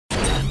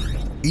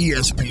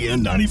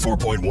ESPN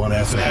 94.1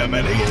 FM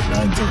and AM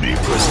 930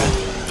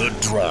 present The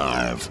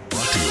Drive.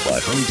 Brought to you by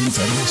Huntington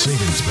Federal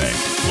Savings Bank.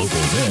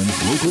 Local then,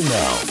 local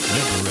now.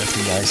 Member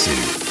FDIC.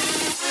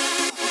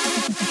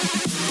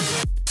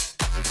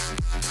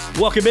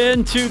 Welcome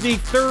in to the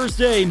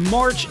Thursday,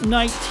 March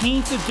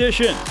 19th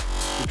edition.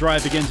 The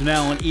Drive begins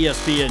now on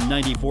ESPN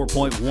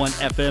 94.1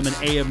 FM and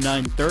AM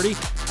 930.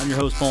 I'm your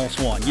host, Paul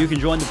Swann. You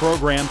can join the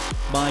program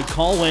by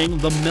calling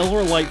the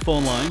Miller Lite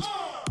phone lines,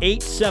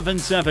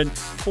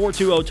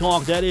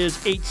 877-420-TALK. That is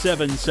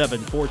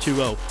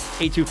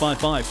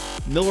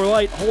 877-420-8255. Miller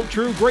Lite, hold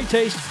true, great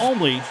taste,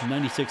 only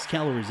 96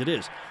 calories. It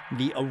is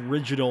the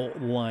original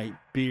light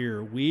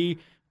beer. We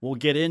will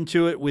get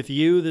into it with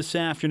you this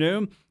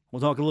afternoon.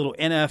 We'll talk a little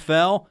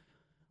NFL.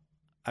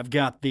 I've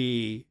got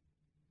the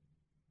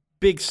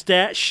big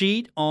stat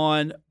sheet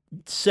on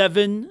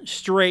 7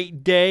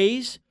 straight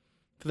days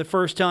for the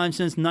first time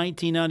since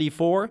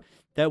 1994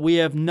 that we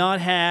have not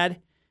had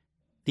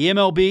the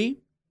MLB,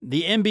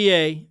 the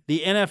NBA, the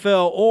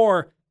NFL,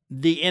 or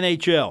the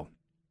NHL.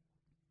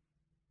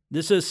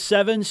 This is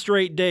 7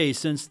 straight days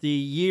since the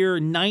year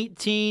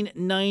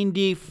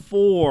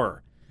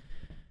 1994.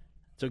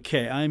 It's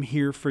okay. I'm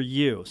here for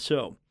you.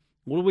 So,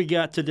 what do we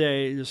got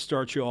today to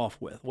start you off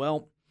with?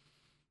 Well,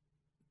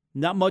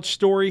 not much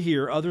story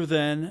here other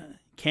than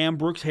Cam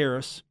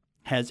Brooks-Harris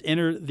has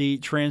entered the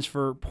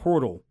transfer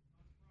portal.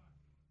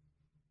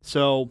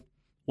 So,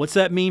 what's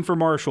that mean for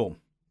Marshall?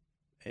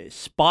 A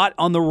spot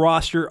on the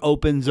roster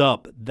opens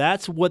up.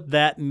 That's what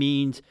that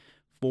means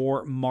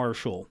for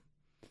Marshall.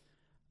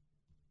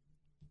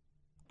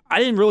 I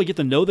didn't really get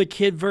to know the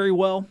kid very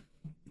well,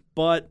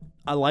 but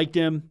I liked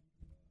him.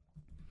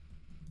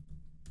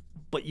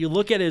 But you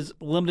look at his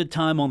limited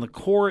time on the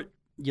court,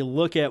 you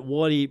look at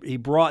what he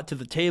brought to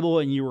the table,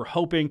 and you were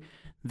hoping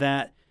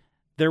that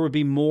there would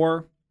be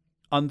more.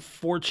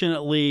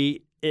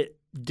 Unfortunately, it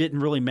didn't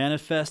really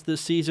manifest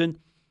this season.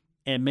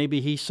 And maybe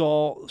he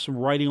saw some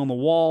writing on the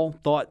wall,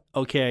 thought,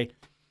 okay,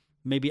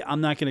 maybe I'm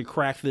not going to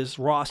crack this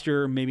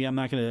roster. Maybe I'm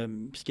not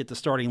going to get the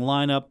starting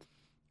lineup.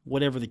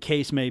 Whatever the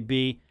case may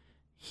be,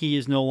 he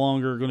is no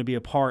longer going to be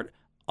a part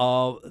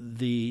of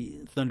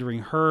the Thundering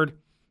Herd.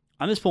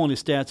 I'm just pulling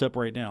his stats up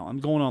right now. I'm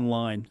going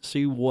online,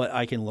 see what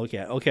I can look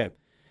at. Okay,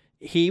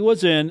 he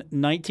was in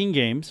 19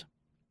 games.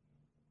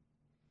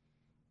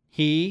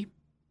 He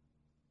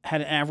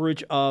had an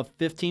average of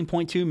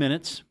 15.2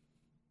 minutes.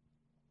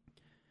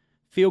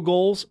 Field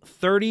goals,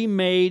 30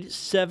 made,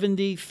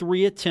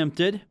 73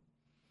 attempted.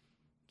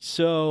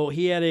 So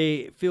he had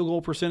a field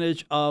goal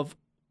percentage of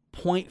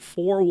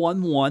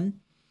 .411.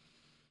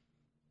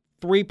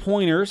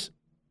 3-pointers,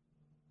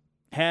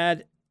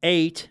 had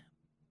 8,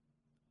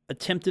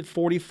 attempted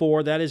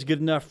 44. That is good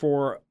enough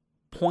for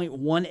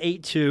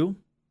 .182.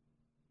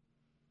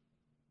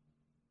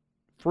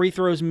 Free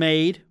throws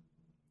made,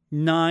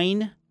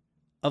 9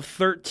 of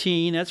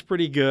 13. That's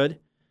pretty good.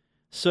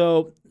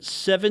 So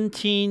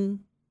 77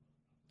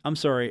 points.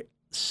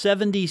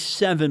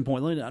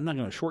 I'm not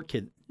going to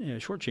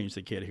shortchange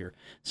the kid here.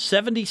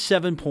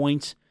 77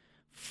 points,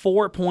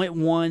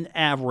 4.1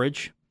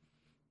 average.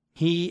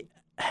 He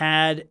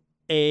had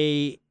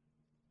a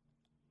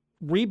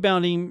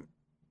rebounding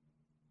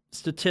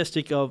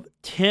statistic of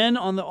 10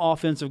 on the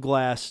offensive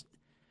glass,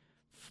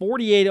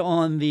 48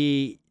 on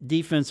the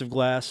defensive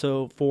glass,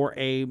 so for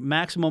a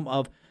maximum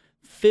of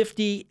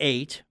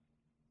 58.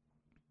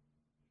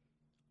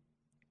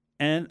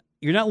 And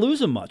you're not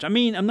losing much. I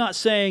mean, I'm not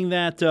saying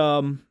that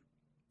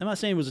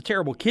he was a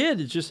terrible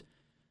kid. It's just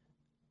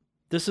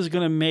this is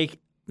going to make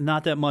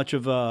not that much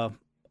of an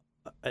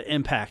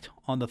impact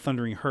on the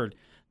Thundering Herd.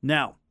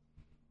 Now,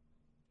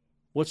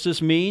 what's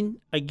this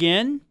mean?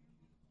 Again,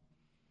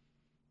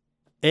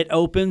 it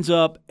opens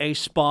up a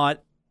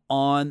spot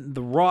on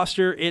the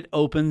roster. It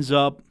opens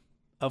up,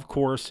 of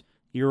course,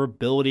 your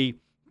ability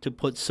to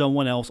put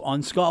someone else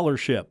on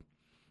scholarship.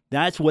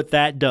 That's what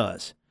that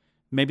does.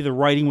 Maybe the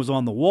writing was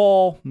on the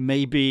wall.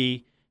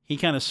 Maybe he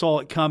kind of saw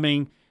it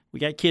coming. We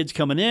got kids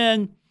coming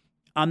in.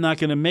 I'm not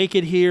going to make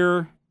it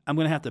here. I'm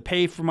going to have to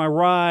pay for my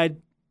ride.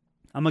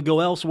 I'm going to go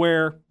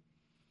elsewhere.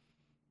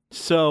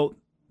 So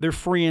they're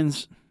freeing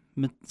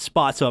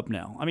spots up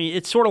now. I mean,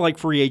 it's sort of like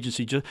free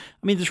agency. The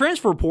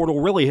transfer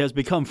portal really has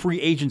become free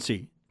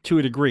agency to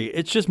a degree.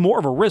 It's just more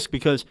of a risk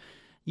because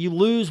you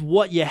lose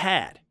what you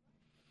had.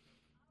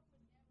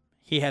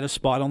 He had a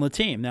spot on the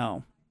team.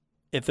 Now,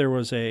 if there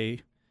was a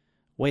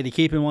way to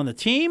keep him on the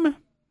team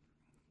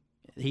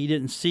he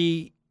didn't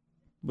see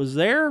was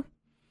there,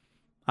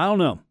 I don't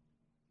know.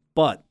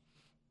 But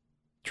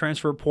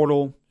transfer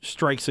portal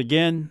strikes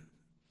again.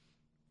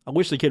 I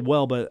wish the kid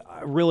well, but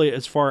really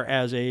as far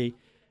as a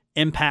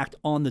impact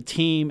on the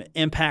team,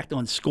 impact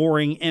on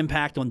scoring,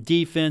 impact on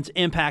defense,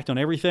 impact on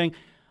everything,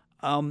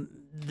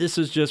 this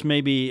is just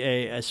maybe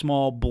a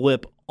small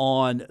blip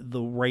on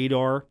the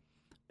radar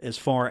as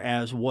far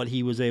as what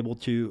he was able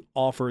to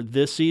offer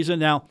this season.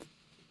 Now,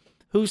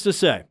 who's to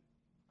say?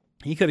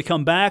 He could have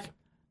come back,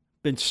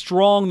 been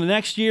strong the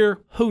next year.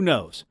 Who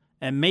knows?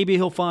 And maybe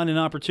he'll find an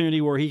opportunity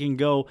where he can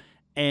go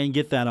and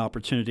get that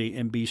opportunity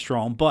and be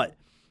strong. But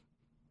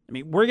I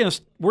mean, we're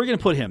gonna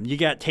put him. You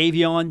got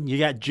Tavion, you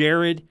got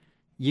Jared,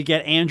 you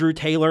got Andrew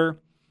Taylor,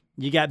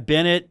 you got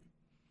Bennett,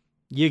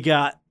 you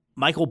got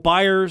Michael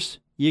Byers,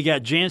 you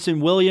got Jansen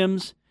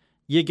Williams,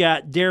 you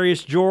got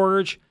Darius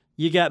George,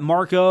 you got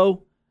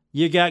Marco,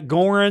 you got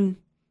Goran,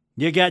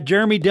 you got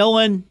Jeremy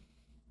Dillon,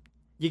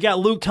 you got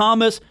Luke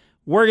Thomas.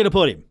 We're gonna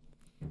put him.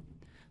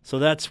 So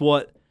that's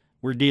what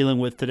we're dealing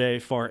with today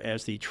as far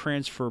as the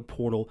transfer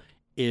portal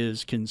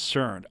is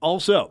concerned.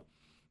 Also,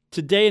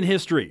 today in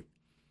history,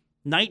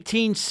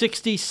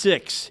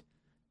 1966,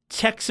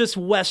 Texas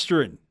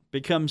Western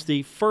becomes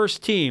the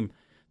first team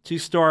to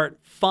start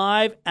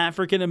 5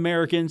 African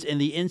Americans in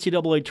the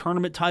NCAA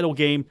tournament title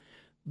game,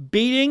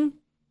 beating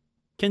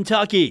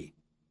Kentucky.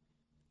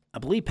 I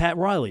believe Pat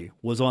Riley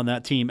was on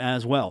that team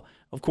as well.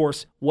 Of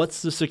course,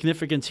 what's the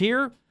significance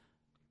here?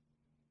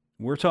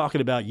 We're talking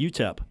about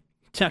UTEP.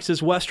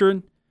 Texas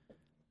Western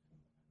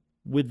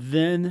would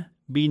then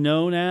be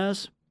known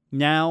as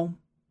now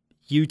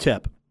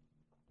UTEP.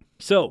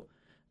 So,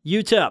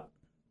 UTEP,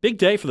 big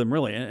day for them,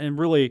 really. And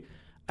really,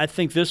 I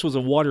think this was a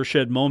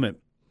watershed moment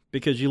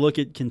because you look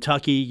at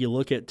Kentucky, you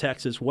look at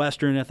Texas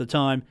Western at the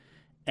time,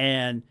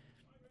 and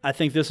I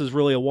think this is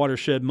really a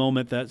watershed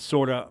moment that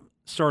sort of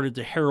started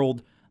to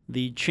herald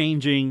the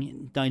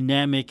changing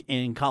dynamic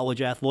in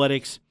college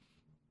athletics,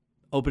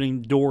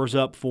 opening doors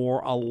up for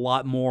a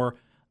lot more,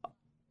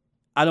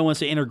 I don't want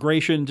to say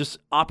integration, just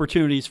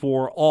opportunities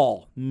for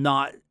all,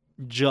 not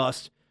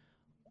just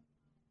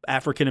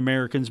African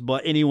Americans,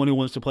 but anyone who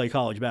wants to play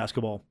college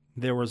basketball.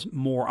 There was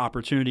more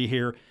opportunity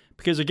here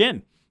because,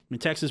 again,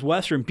 Texas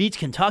Western beats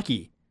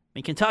Kentucky.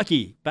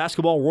 Kentucky,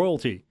 basketball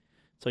royalty.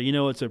 So you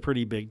know it's a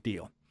pretty big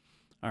deal.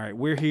 All right,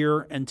 we're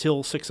here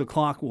until 6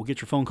 o'clock. We'll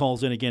get your phone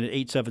calls in again at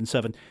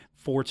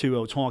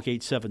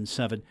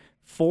 877-420-TALK,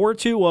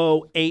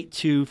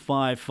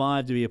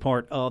 877-420-8255 to be a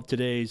part of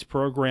today's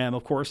program.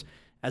 Of course,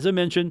 as I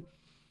mentioned,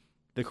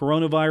 the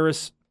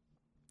coronavirus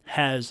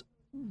has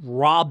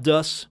robbed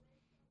us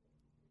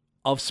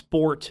of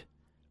sport.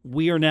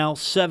 We are now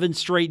 7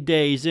 straight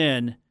days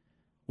in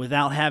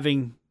without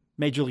having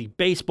Major League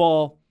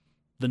Baseball,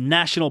 the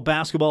National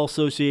Basketball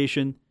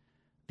Association,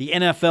 the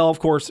NFL, of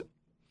course.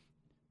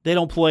 They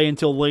don't play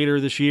until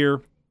later this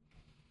year.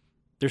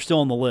 They're still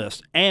on the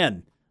list.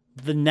 And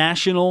the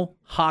National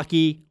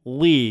Hockey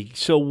League.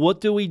 So what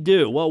do we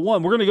do? Well,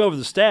 one, we're going to go over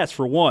the stats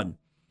for one.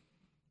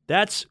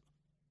 That's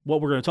what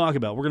we're going to talk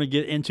about. We're going to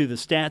get into the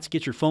stats,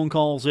 get your phone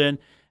calls in,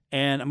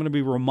 and I'm going to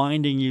be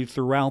reminding you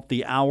throughout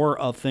the hour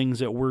of things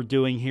that we're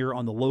doing here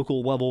on the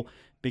local level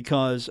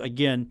because,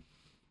 again,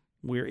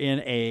 we're in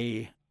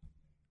a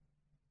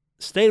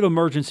state of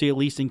emergency, at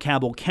least in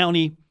Cabell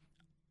County.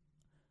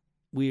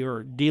 We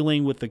are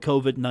dealing with the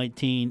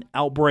COVID-19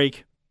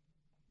 outbreak.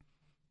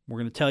 We're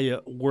going to tell you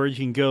where you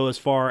can go as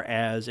far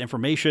as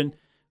information.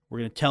 We're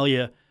going to tell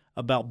you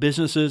about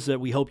businesses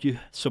that we hope you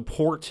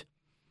support,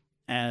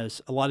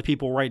 as a lot of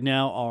people right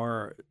now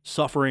are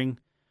suffering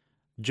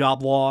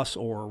job loss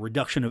or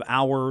reduction of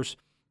hours.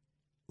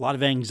 A lot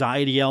of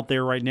anxiety out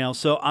there right now.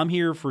 So I'm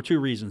here for 2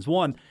 reasons.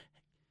 One,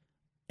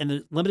 in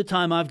the limited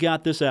time I've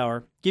got this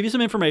hour, give you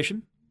some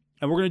information,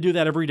 and we're going to do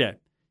that every day.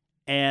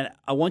 And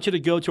I want you to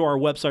go to our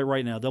website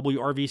right now,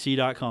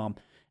 wrvc.com,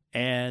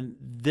 and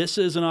this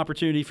is an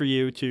opportunity for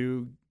you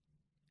to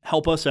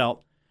help us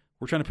out.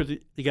 We're trying to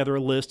put together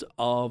a list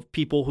of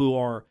people who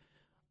are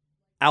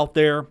out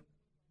there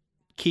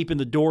keeping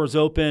the doors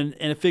open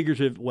in a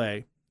figurative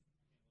way,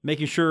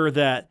 making sure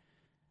that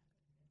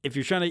if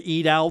you're trying to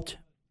eat out,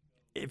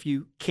 if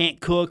you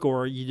can't cook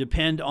or you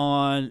depend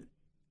on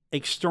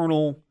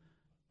external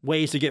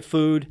ways to get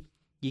food,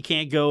 you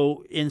can't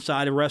go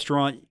inside a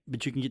restaurant,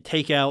 but you can get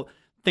takeout,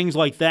 things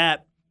like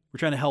that. We're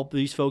trying to help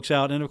these folks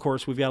out. And, of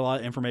course, we've got a lot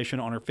of information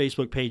on our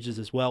Facebook pages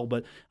as well.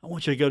 But I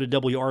want you to go to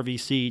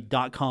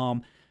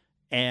wrvc.com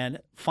and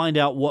find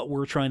out what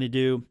we're trying to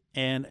do.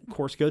 And, of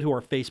course, go to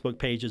our Facebook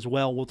page as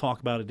well. We'll talk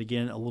about it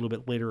again a little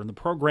bit later in the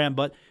program.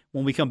 But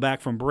when we come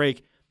back from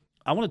break,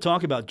 I want to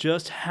talk about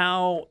just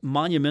how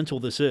monumental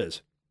this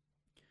is.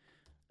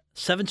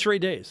 7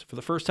 straight days for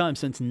the first time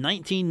since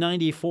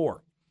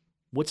 1994.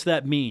 What's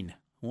that mean?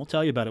 We'll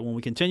tell you about it when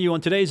we continue on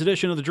today's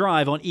edition of The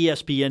Drive on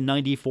ESPN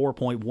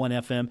 94.1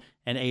 FM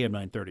and AM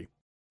 930.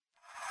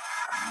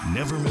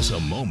 Never miss a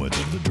moment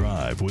of The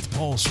Drive with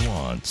Paul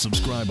Swann.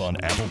 Subscribe on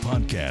Apple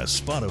Podcasts,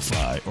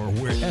 Spotify, or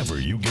wherever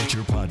you get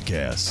your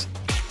podcasts.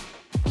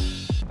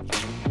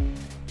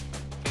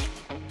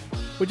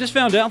 We just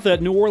found out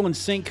that New Orleans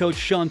Saints coach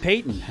Sean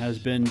Payton has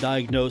been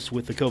diagnosed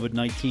with the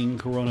COVID-19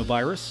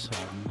 coronavirus.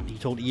 He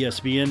told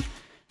ESPN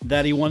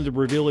that he wanted to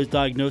reveal his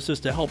diagnosis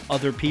to help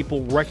other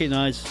people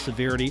recognize the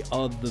severity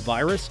of the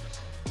virus.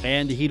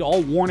 And to heed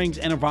all warnings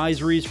and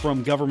advisories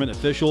from government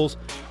officials.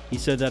 He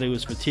said that he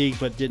was fatigued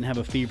but didn't have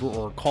a fever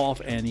or a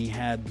cough, and he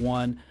had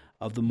one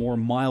of the more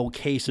mild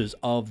cases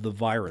of the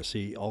virus.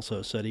 He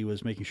also said he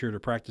was making sure to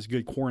practice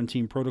good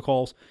quarantine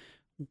protocols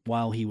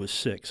while he was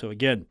sick. So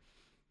again,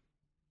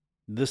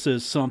 this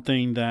is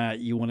something that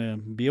you want to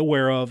be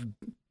aware of.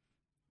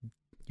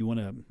 You want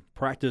to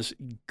practice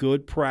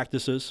good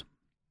practices.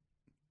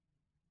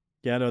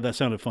 Yeah, I know that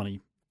sounded funny.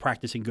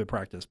 Practicing good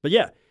practice. But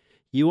yeah,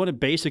 you want to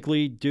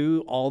basically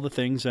do all the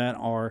things that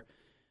are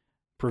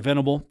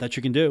preventable that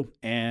you can do,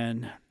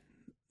 and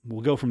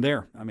we'll go from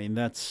there. I mean,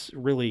 that's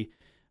really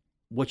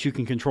what you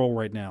can control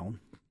right now.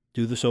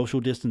 Do the social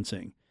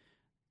distancing,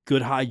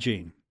 good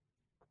hygiene.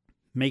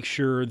 Make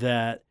sure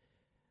that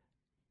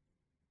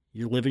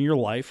you're living your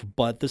life,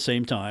 but at the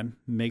same time,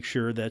 make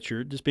sure that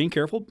you're just being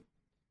careful,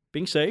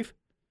 being safe,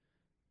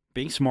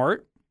 being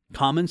smart,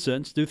 common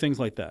sense, do things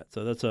like that.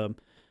 So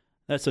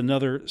that's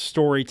another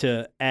story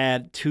to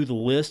add to the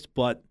list,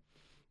 but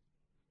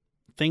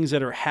things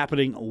that are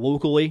happening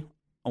locally,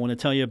 I want to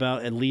tell you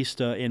about, at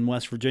least in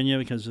West Virginia,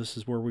 because this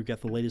is where we've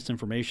got the latest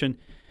information.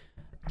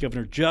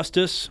 Governor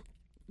Justice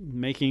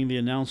making the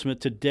announcement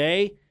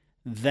today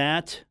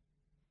that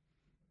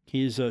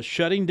he's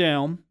shutting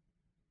down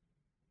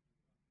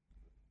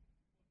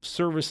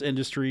service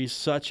industries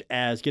such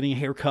as getting a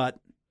haircut,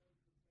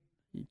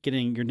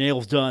 getting your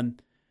nails done.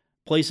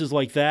 Places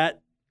like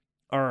that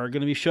are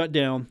going to be shut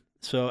down.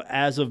 So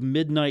as of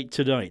midnight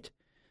tonight.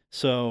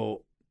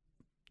 So,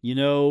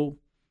 gyms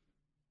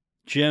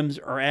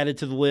are added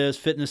to the list,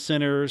 fitness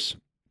centers.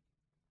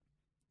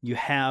 You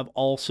have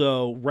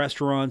also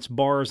restaurants,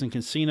 bars, and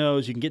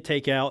casinos. You can get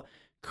takeout,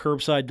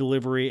 curbside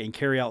delivery, and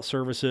carry-out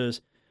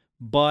services.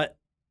 But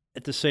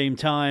at the same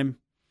time,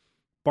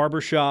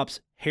 barbershops,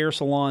 hair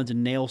salons,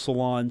 and nail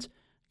salons are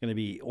going to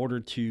be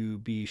ordered to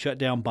be shut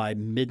down by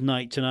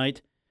midnight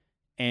tonight.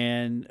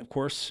 And, of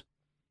course,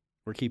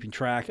 we're keeping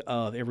track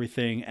of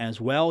everything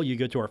as well. You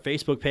go to our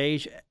Facebook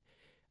page,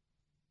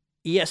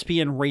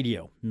 ESPN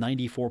Radio,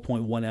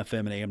 94.1 FM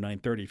and AM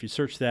 930. If you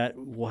search that,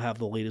 we'll have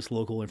the latest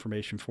local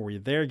information for you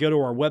there. Go to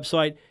our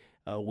website.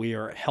 We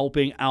are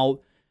helping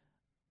out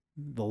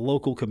the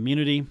local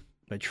community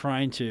by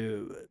trying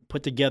to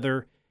put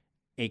together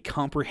a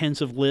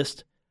comprehensive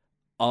list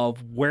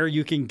of where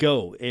you can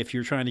go if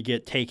you're trying to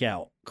get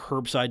takeout,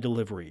 curbside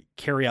delivery,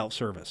 carry-out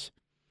service.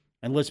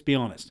 And let's be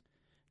honest,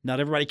 not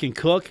everybody can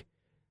cook.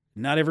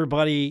 Not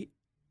everybody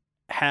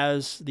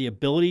has the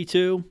ability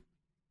to,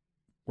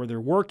 where they're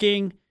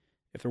working,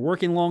 if they're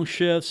working long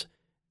shifts,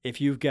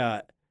 if you've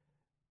got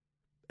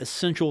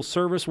essential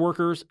service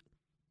workers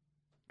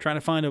trying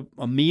to find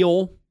a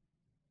meal,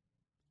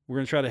 we're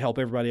going to try to help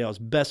everybody else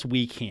best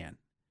we can.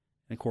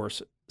 And, of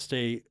course,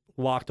 stay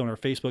locked on our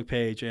Facebook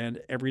page, and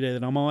every day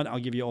that I'm on, I'll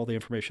give you all the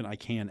information I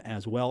can,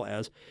 as well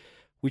as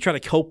we try to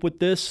cope with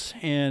this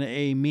in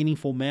a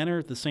meaningful manner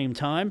at the same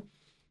time.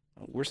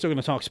 We're still going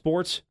to talk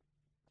sports.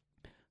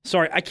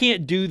 Sorry, I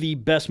can't do the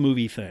best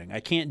movie thing.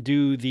 I can't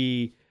do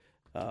the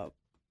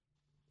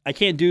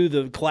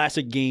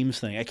classic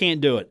games thing. I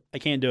can't do it.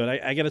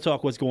 I got to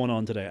talk what's going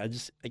on today.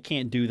 I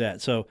can't do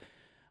that. So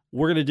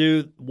we're going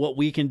to do what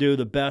we can do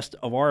the best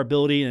of our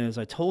ability. And as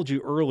I told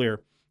you earlier,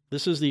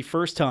 this is the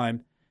first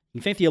time. You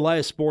think the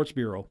Elias Sports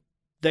Bureau,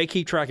 they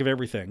keep track of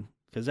everything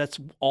because that's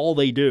all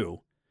they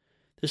do.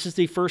 This is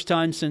the first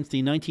time since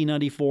the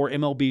 1994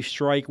 MLB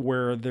strike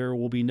where there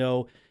will be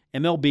no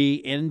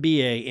MLB,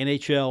 NBA,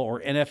 NHL, or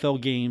NFL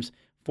games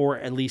for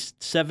at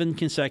least 7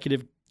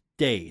 consecutive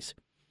days.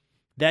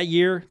 That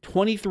year,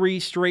 23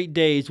 straight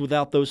days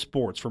without those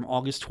sports from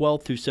August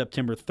 12th to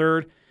September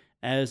 3rd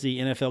as the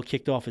NFL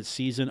kicked off its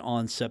season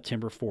on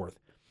September 4th.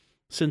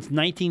 Since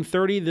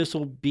 1930, this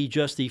will be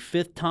just the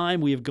 5th time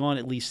we have gone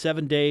at least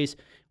 7 days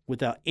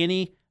without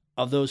any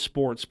of those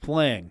sports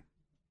playing.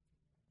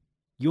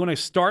 You want to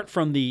start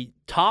from the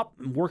top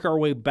and work our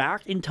way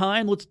back in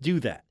time? Let's do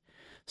that.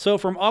 So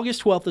from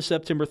August 12th to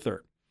September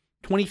 3rd,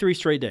 23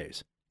 straight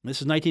days.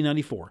 This is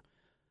 1994.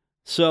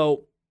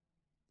 So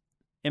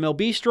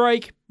MLB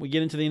strike, we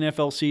get into the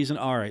NFL season.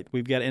 All right,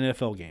 we've got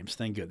NFL games,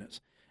 thank goodness.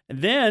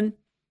 And then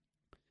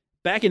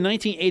back in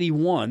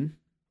 1981,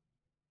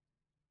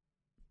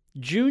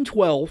 June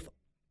 12th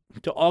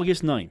to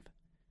August 9th,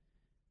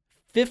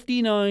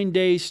 59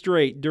 days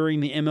straight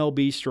during the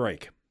MLB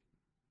strike.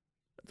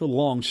 That's a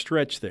long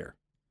stretch there.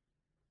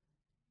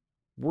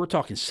 We're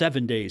talking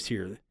 7 days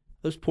here.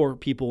 Those poor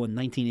people in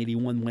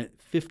 1981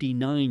 went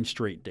 59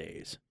 straight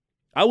days.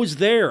 I was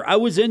there. I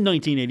was in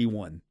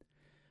 1981.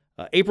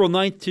 April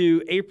 9th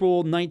to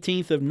April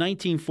 19th of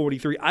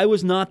 1943. I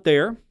was not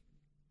there.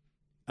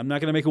 I'm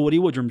not going to make a Woody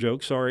Woodrum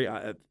joke. Sorry.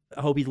 I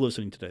hope he's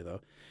listening today,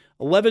 though.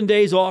 11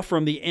 days off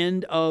from the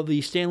end of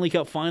the Stanley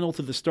Cup Final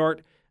to the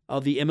start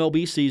of the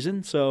MLB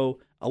season. So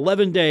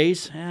 11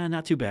 days,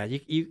 not too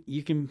bad.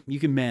 You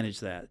can manage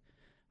that.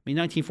 I mean,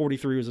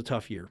 1943 was a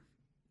tough year.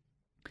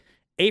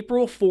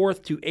 April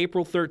 4th to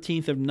April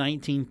 13th of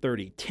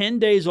 1930. 10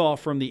 days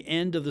off from the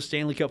end of the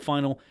Stanley Cup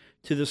Final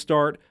to the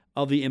start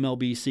of the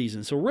MLB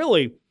season. So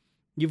really,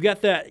 you've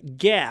got that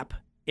gap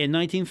in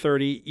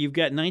 1930. You've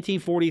got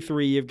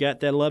 1943. You've got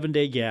that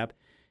 11-day gap.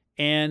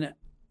 And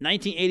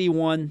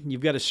 1981,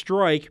 you've got a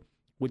strike,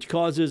 which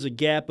causes a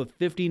gap of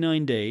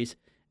 59 days.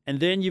 And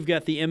then you've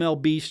got the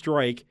MLB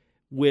strike,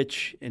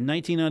 which in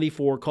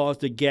 1994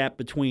 caused a gap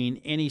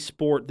between any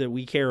sport that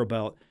we care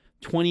about,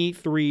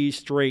 23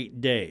 straight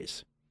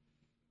days.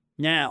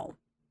 Now,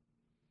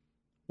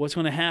 what's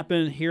going to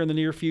happen here in the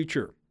near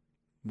future?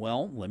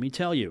 Well, let me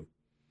tell you.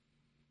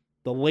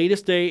 The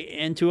latest day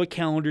into a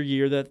calendar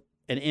year that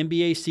an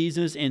NBA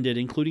season has ended,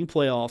 including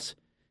playoffs,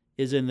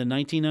 is in the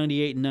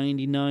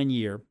 1998-99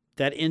 year.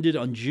 That ended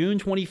on June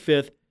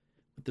 25th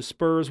with the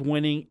Spurs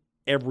winning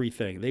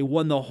everything. They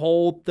won the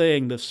whole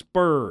thing, the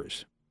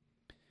Spurs.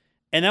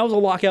 And that was a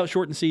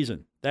lockout-shortened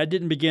season. That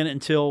didn't begin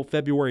until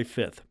February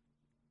 5th.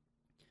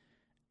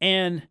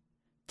 And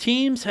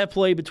teams have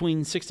played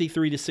between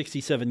 63 to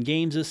 67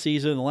 games this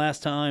season. The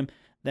last time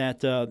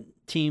that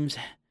teams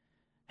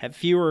had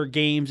fewer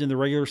games in the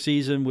regular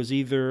season was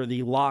either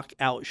the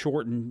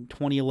lockout-shortened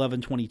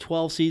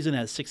 2011-2012 season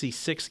at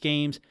 66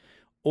 games,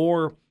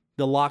 or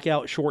the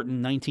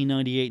lockout-shortened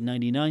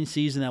 1998-99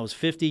 season. That was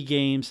 50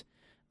 games.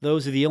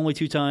 Those are the only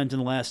two times in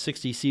the last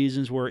 60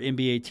 seasons where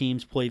NBA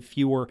teams played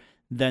fewer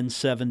than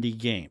 70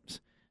 games.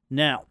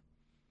 Now,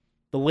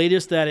 the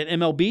latest that an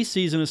MLB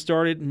season has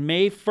started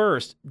May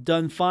 1st,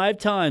 done 5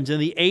 times in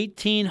the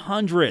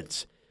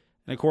 1800s.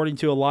 And according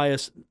to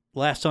Elias,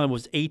 last time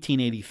was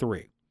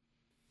 1883.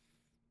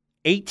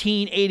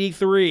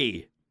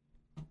 1883.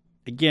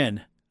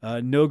 Again,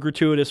 no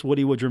gratuitous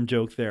Woody Woodrum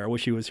joke there. I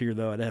wish he was here,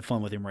 though. I'd have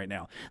fun with him right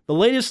now. The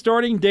latest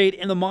starting date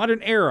in the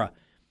modern era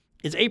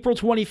is April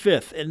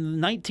 25th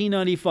in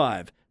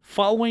 1995,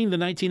 following the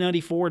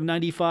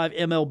 1994-95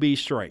 MLB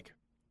strike.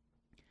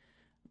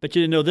 But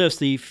you didn't know this.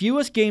 The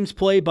fewest games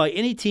played by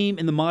any team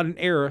in the modern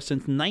era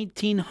since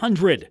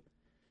 1900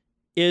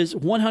 is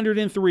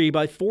 103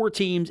 by 4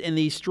 teams in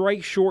the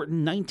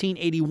strike-shortened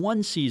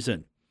 1981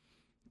 season.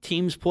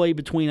 Teams played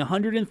between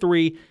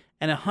 103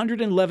 and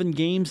 111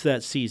 games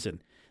that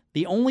season.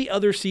 The only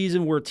other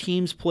season where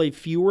teams played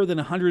fewer than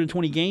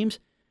 120 games,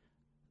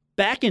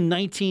 back in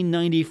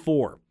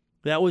 1994.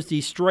 That was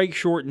the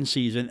strike-shortened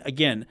season.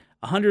 Again,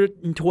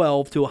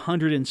 112 to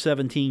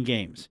 117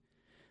 games.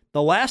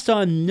 The last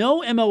time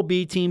no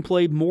MLB team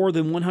played more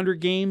than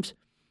 100 games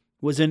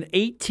was in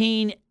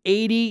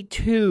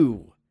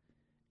 1882.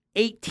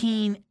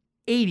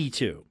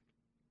 1882.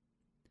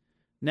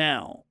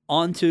 Now,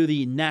 on to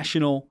the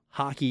National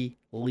Hockey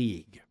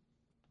League.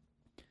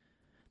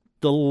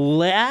 The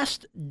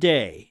last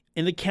day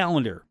in the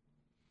calendar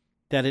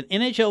that an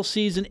NHL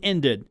season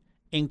ended,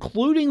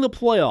 including the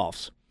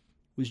playoffs,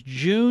 was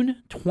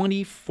June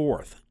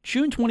 24th.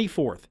 June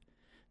 24th.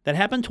 That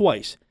happened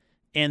twice.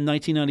 In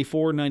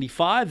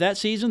 1994-95, that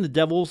season, the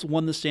Devils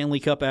won the Stanley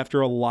Cup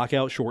after a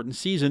lockout-shortened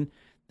season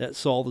that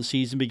saw the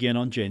season begin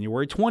on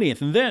January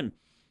 20th. And then,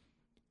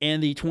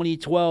 in the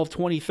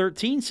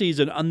 2012-2013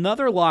 season,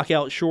 another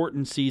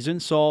lockout-shortened season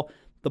saw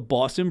the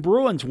Boston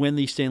Bruins win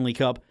the Stanley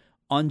Cup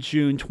on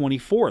June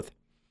 24th.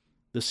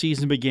 The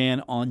season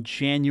began on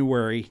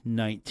January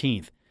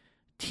 19th.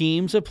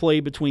 Teams have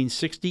played between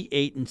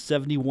 68 and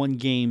 71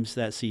 games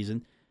that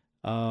season,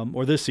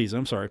 or this season,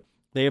 I'm sorry.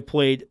 They have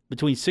played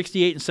between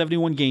 68 and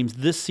 71 games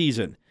this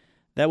season.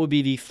 That would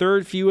be the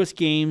third fewest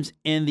games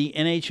in the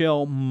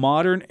NHL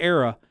modern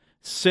era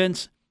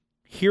since,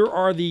 here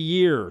are the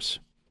years,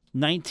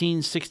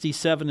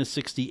 1967 to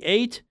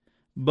 68,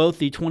 both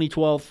the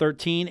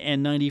 2012-13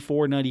 and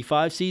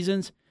 94-95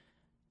 seasons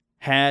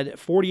had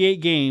 48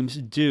 games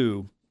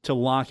due to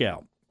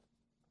lockout.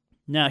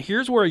 Now,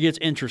 here's where it gets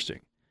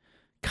interesting.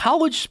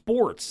 College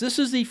sports, this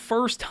is the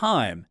first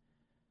time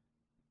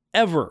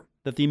ever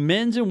that the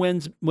men's and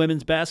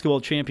women's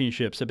basketball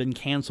championships have been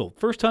canceled.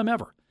 First time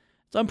ever.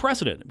 It's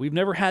unprecedented. We've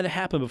never had it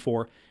happen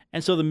before.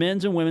 And so the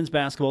men's and women's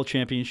basketball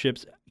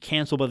championships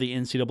canceled by the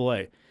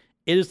NCAA.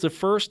 It is the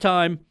first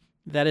time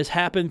that has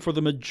happened for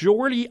the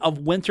majority of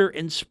winter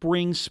and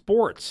spring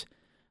sports.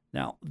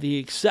 Now, the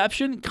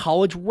exception,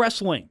 college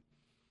wrestling.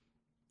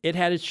 It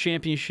had its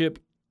championship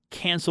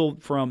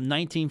canceled from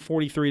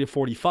 1943 to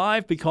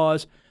 45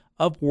 because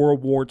of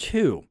World War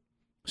II.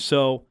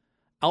 So,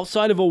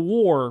 outside of a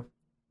war,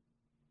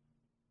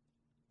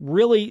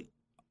 really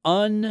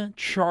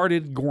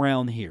uncharted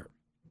ground here.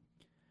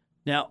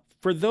 Now,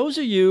 for those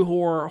of you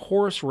who are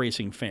horse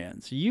racing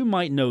fans, you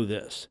might know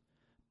this.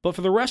 But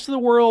for the rest of the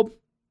world,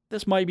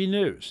 this might be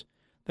news.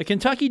 The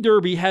Kentucky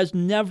Derby has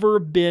never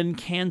been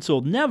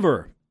canceled.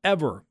 Never,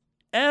 ever,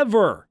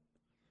 ever.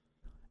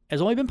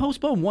 Has only been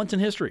postponed once in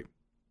history.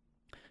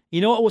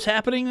 You know what was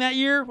happening that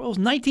year? Well, it was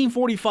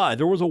 1945.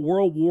 There was a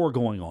world war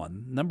going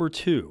on, number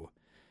 2.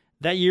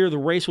 That year, the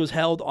race was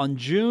held on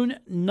June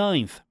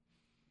 9th.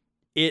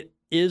 It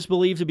is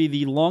believed to be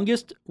the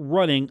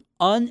longest-running,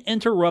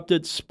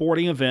 uninterrupted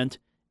sporting event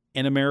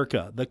in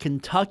America, the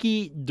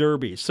Kentucky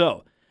Derby.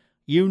 So,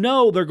 you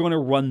know they're going to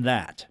run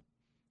that.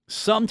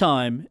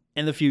 Sometime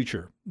in the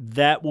future,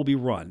 that will be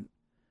run.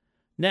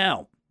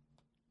 Now,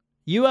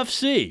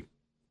 UFC.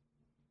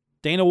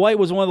 Dana White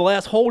was one of the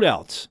last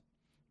holdouts.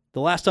 The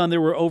last time there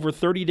were over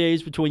 30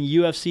 days between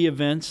UFC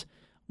events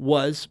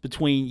was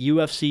between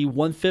UFC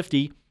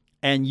 150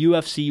 and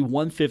UFC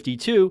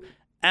 152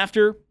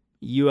 after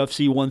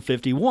UFC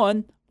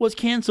 151 was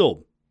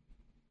canceled.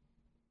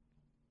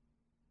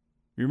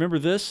 You remember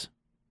this?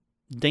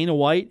 Dana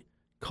White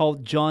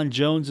called John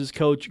Jones'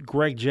 coach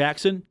Greg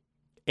Jackson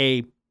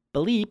a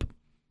bleep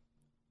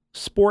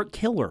sport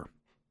killer.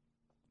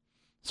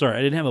 Sorry,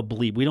 I didn't have a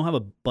bleep. We don't have a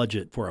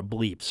budget for a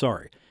bleep.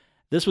 Sorry.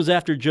 This was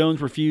after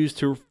Jones refused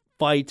to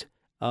fight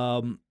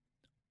on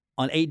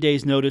 8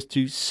 days' notice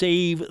to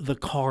save the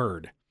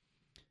card.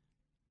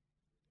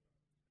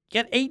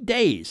 Get 8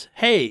 days.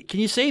 Hey, can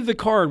you save the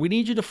card? We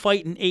need you to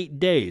fight in 8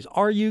 days.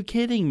 Are you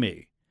kidding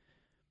me?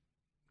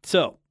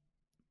 So,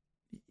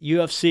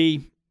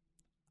 UFC,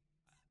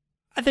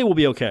 I think we'll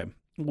be okay.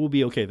 We'll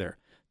be okay there.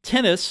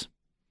 Tennis,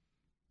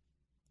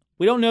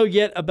 we don't know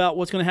yet about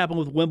what's going to happen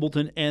with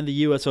Wimbledon and the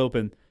U.S.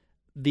 Open.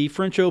 The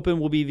French Open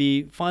will be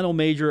the final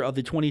major of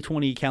the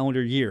 2020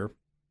 calendar year.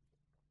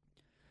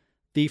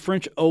 The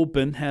French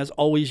Open has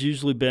always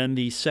usually been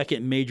the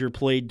second major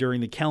played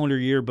during the calendar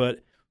year, but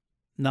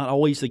not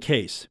always the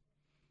case.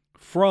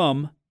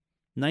 From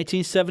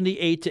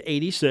 1978 to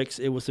 86,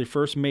 it was the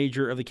first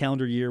major of the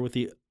calendar year, with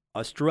the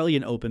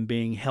Australian Open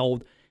being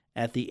held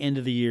at the end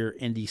of the year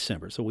in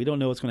December. So we don't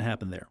know what's going to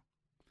happen there.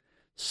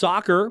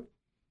 Soccer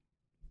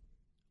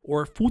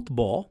or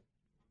football,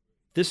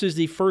 this is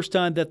the first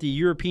time that the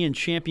European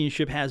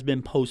Championship has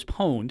been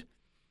postponed.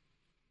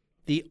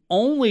 The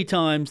only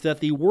times that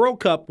the World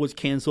Cup was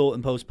canceled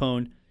and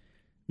postponed,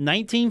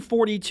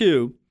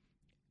 1942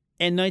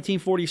 and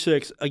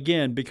 1946,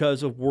 again,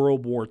 because of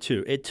World War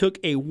II. It took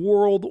a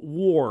world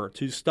war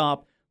to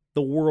stop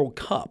the World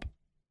Cup.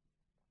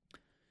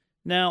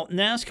 Now,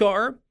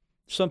 NASCAR,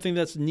 something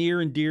that's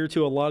near and dear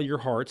to a lot of your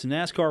hearts.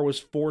 NASCAR was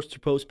forced to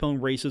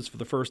postpone races for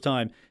the first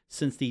time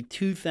since the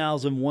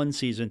 2001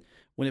 season,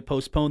 when it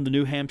postponed the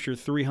New Hampshire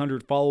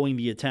 300 following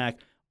the attack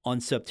on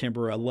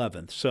September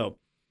 11th. So,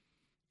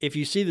 if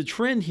you see the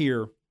trend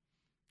here,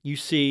 you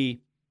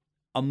see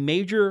a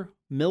major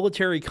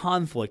military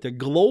conflict, a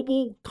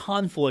global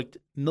conflict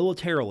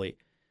militarily.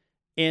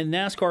 In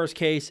NASCAR's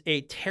case,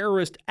 a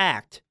terrorist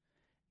act.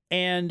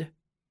 And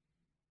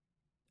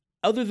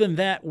other than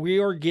that, we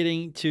are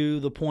getting to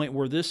the point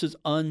where this is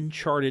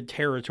uncharted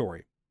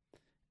territory.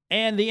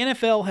 And the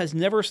NFL has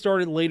never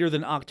started later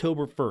than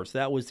October 1st.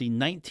 That was the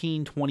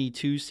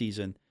 1922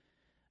 season,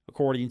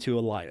 according to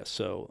Elias.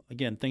 So,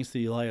 again, thanks to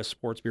the Elias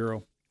Sports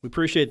Bureau. We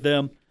appreciate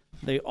them.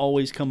 They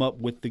always come up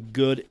with the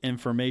good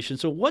information.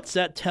 So what's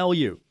that tell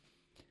you?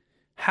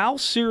 How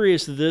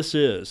serious this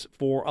is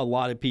for a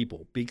lot of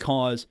people,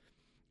 because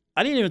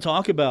I didn't even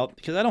talk about,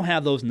 because I don't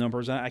have those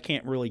numbers. I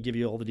can't really give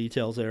you all the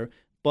details there,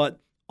 but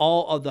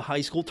all of the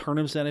high school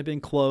tournaments that have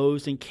been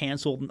closed and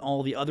canceled, and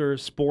all the other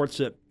sports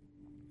that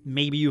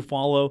maybe you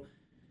follow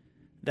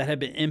that have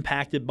been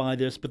impacted by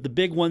this. But the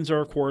big ones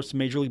are, of course,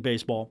 Major League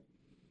Baseball.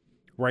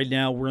 Right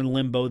now, we're in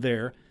limbo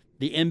there.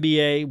 The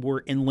NBA, we're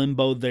in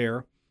limbo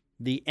there.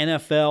 The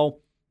NFL,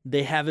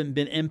 they haven't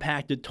been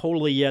impacted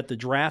totally yet. The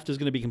draft is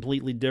going to be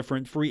completely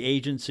different. Free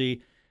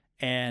agency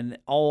and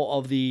all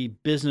of the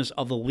business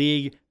of the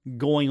league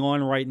going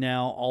on right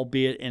now,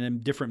 albeit in a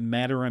different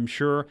manner, I'm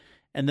sure.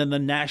 And then the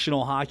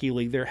National Hockey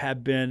League, there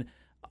have been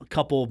a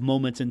couple of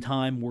moments in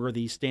time where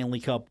the Stanley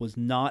Cup was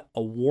not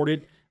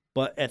awarded,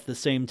 but at the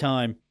same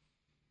time,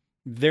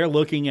 they're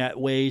looking at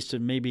ways to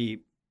maybe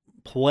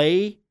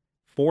play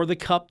for the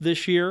Cup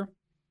this year.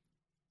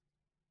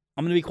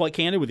 I'm going to be quite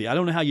candid with you. I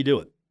don't know how you do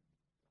it.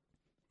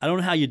 I don't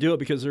know how you do it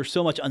because there's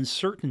so much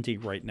uncertainty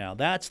right now.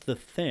 That's the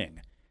thing.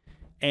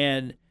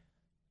 And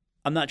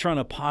I'm not trying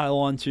to pile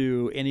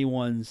onto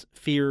anyone's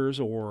fears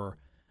or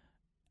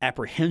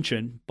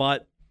apprehension,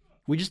 but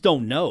we just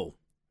don't know.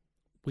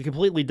 We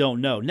completely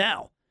don't know.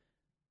 Now,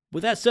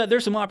 with that said,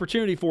 there's some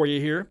opportunity for you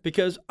here,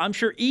 because I'm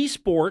sure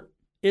esport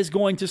is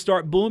going to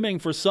start booming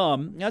for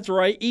some. That's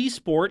right,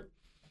 esport,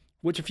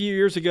 which a few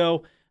years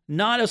ago,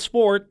 not a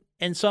sport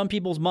in some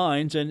people's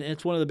minds, and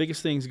it's one of the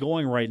biggest things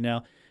going right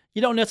now.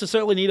 You don't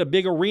necessarily need a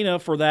big arena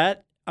for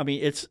that. I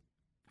mean, it's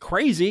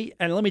crazy,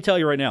 and let me tell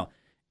you right now,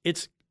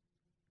 it's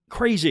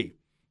crazy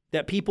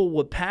that people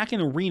would pack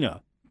an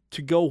arena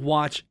to go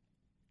watch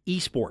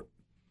esport,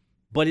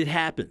 but it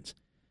happens.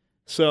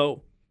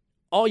 So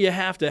all you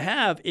have to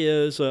have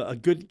is a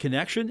good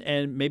connection,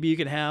 and maybe you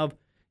can have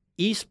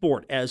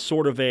esport as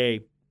sort of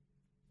a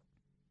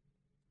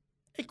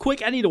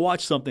quick, I need to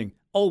watch something.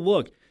 Oh,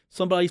 look,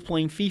 somebody's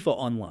playing FIFA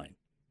online.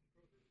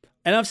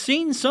 And I've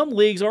seen some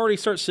leagues already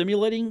start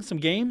simulating some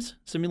games,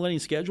 simulating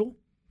schedule.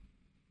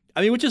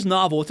 I mean, which is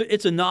novel.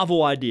 It's a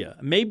novel idea.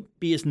 Maybe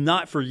it's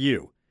not for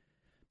you,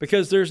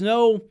 because there's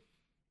no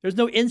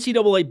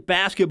NCAA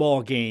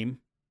basketball game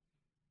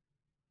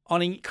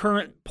on a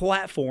current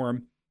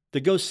platform to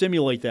go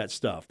simulate that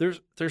stuff.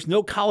 There's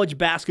no college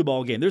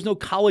basketball game. There's no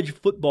college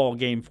football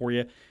game for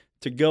you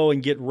to go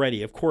and get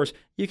ready. Of course,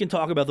 you can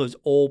talk about those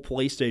old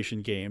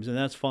PlayStation games, and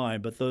that's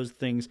fine, but those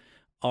things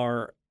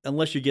are,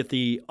 unless you get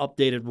the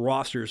updated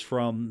rosters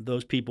from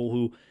those people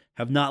who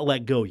have not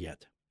let go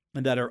yet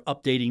and that are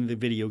updating the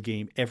video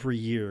game every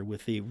year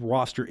with the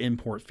roster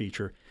import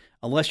feature,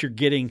 unless you're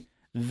getting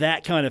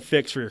that kind of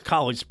fix for your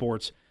college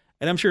sports.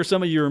 And I'm sure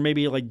some of you are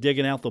maybe like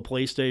digging out the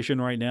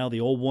PlayStation right now, the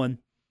old one,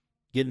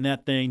 getting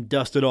that thing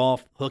dusted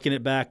off, hooking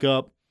it back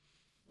up,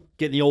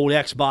 getting the old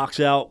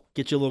Xbox out,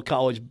 get you a little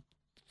college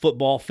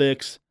football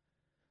fix.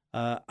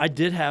 I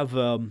did have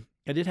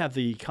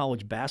the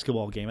college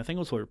basketball game. I think it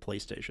was for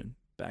PlayStation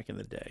back in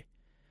the day.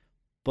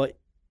 But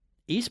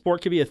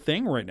esport could be a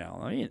thing right now.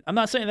 I mean, I'm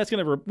not saying that's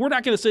going to. We're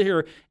not going to sit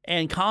here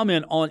and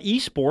comment on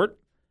esport,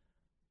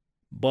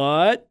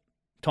 but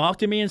talk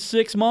to me in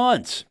 6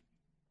 months.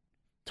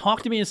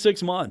 Talk to me in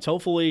 6 months.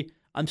 Hopefully,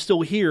 I'm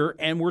still here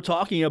and we're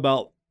talking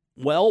about,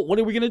 well, what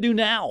are we going to do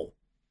now?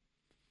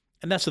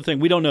 And that's the thing.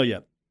 We don't know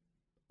yet.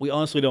 We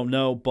honestly don't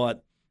know,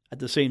 but at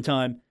the same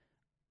time,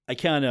 I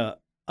kind of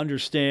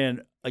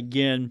understand,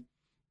 again,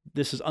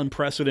 this is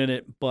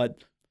unprecedented,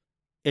 but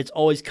it's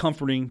always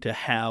comforting to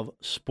have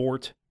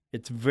sport.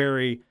 It's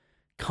very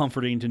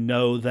comforting to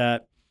know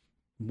that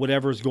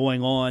whatever's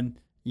going on,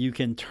 you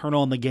can turn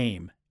on the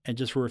game and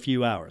just for a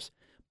few hours.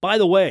 By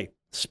the way,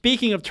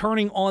 speaking of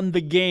turning on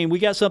the game, we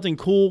got something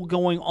cool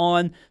going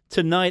on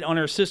tonight on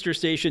our sister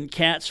station,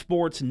 Cat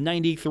Sports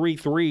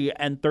 93.3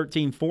 and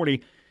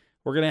 1340.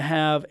 We're going to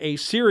have a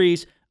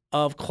series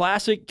of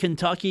classic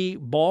Kentucky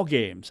ball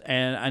games.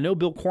 And I know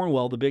Bill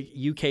Cornwell, the big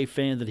UK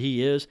fan that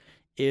he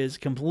is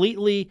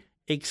completely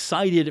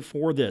excited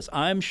for this.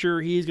 I'm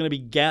sure he's going to be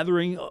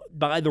gathering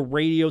by the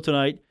radio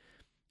tonight.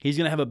 He's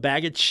going to have a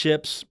bag of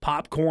chips,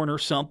 popcorn or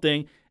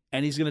something,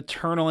 and he's going to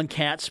turn on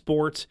Cat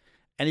Sports,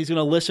 and he's going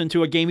to listen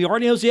to a game he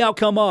already knows the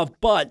outcome of,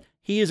 but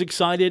he is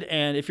excited,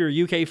 and if you're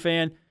a UK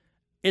fan,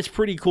 it's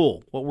pretty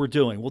cool what we're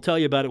doing. We'll tell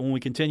you about it when we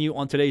continue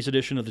on today's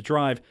edition of The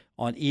Drive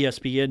on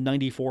ESPN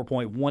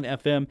 94.1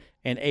 FM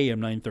and AM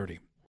 930.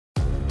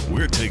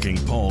 We're taking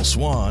Paul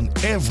Swann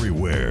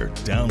everywhere.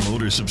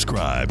 Download or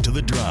subscribe to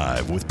The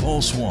Drive with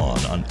Paul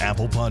Swann on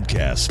Apple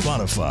Podcasts,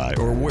 Spotify,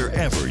 or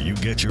wherever you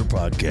get your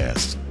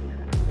podcasts.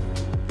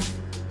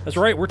 That's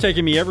right. We're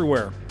taking me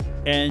everywhere.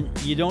 And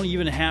you don't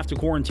even have to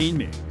quarantine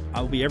me.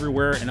 I'll be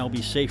everywhere and I'll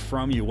be safe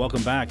from you.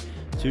 Welcome back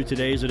to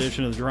today's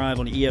edition of The Drive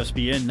on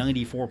ESPN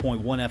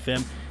 94.1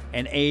 FM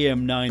and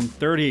AM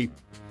 930.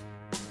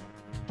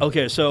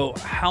 Okay, so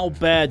how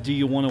bad do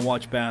you want to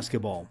watch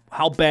basketball?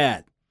 How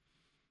bad?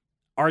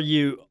 Are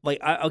you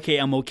like, okay,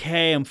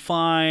 I'm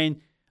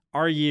fine.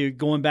 Are you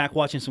going back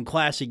watching some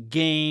classic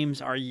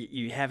games? Are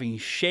you having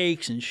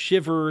shakes and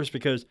shivers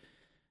because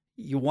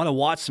you want to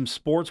watch some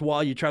sports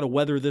while you try to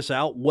weather this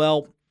out?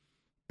 Well,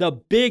 the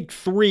Big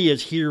Three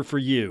is here for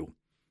you.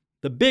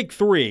 The Big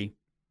Three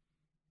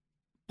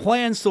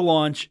plans to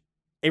launch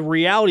a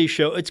reality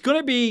show. It's going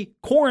to be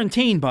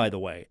quarantined, by the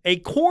way. A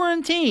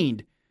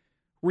quarantined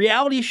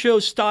reality show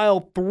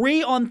style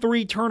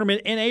 3-on-3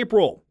 tournament in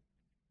April.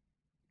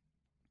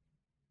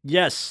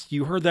 Yes,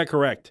 you heard that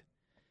correct.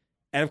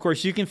 And of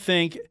course, you can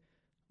thank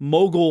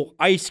mogul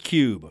Ice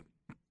Cube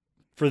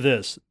for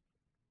this.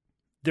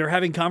 They're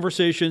having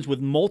conversations with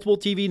multiple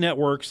TV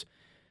networks.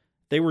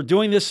 They were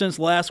doing this since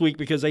last week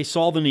because they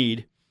saw the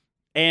need.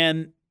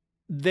 And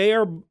they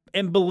are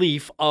in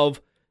belief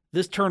of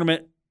this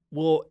tournament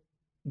will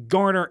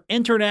garner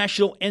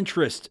international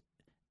interest.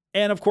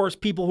 And of course,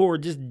 people who are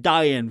just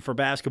dying for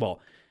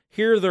basketball.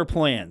 Here are their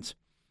plans.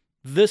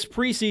 This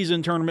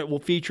preseason tournament will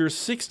feature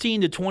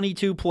 16 to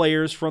 22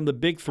 players from the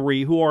Big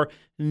Three who are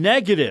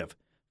negative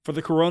for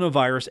the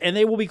coronavirus, and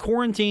they will be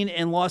quarantined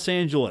in Los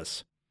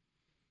Angeles.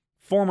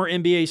 Former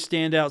NBA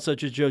standouts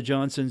such as Joe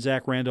Johnson,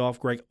 Zach Randolph,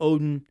 Greg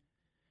Oden,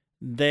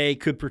 they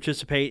could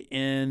participate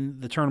in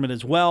the tournament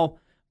as well,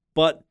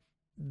 but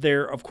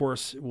there, of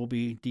course, will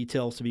be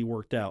details to be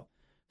worked out.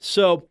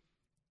 So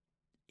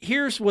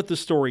here's what the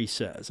story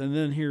says, and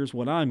then here's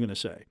what I'm going to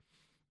say.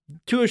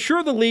 To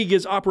assure the league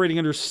is operating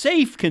under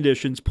safe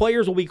conditions,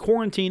 players will be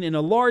quarantined in a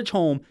large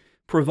home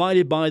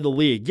provided by the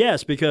league.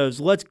 Yes,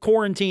 because let's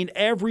quarantine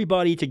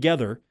everybody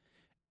together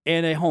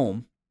in a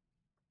home.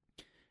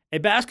 A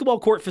basketball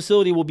court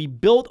facility will be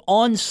built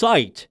on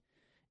site.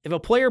 If a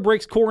player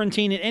breaks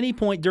quarantine at any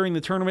point during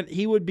the tournament,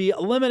 he would be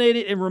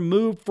eliminated and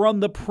removed from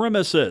the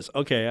premises.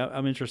 Okay,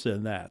 I'm interested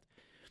in that.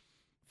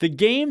 The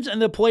games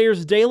and the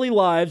players' daily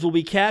lives will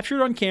be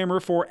captured on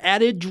camera for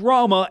added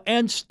drama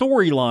and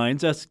storylines.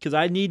 That's because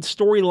I need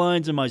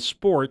storylines in my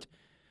sport.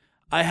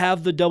 I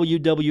have the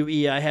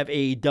WWE, I have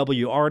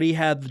AEW. I already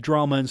have the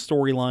drama and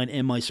storyline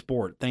in my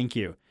sport. Thank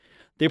you.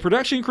 The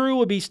production crew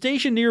will be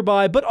stationed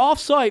nearby, but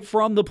off-site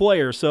from the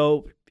players.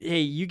 So, hey,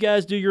 you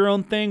guys do your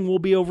own thing. We'll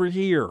be over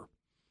here.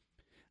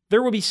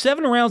 There will be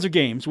 7 rounds of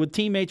games, with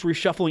teammates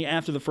reshuffling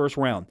after the first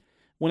round.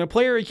 When a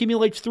player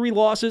accumulates 3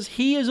 losses,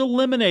 he is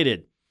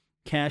eliminated.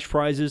 Cash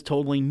prizes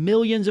totaling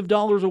millions of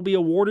dollars will be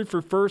awarded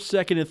for first,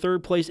 second, and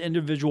third place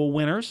individual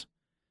winners.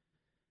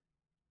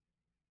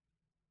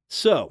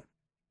 So,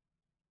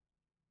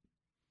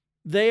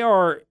 they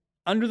are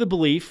under the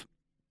belief,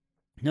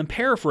 and I'm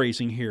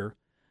paraphrasing here,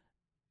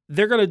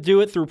 they're going to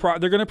do it through,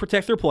 they're going to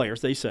protect their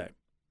players, they say.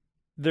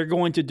 They're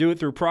going to do it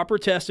through proper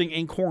testing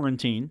and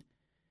quarantine,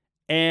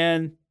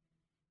 and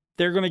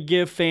they're going to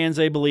give fans,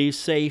 they believe,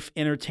 safe,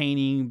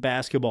 entertaining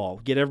basketball,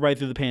 get everybody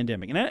through the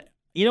pandemic. And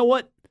you know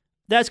what?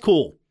 That's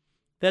cool.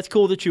 That's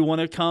cool that you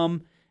want to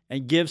come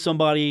and give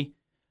somebody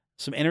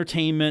some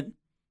entertainment,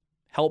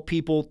 help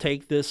people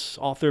take this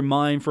off their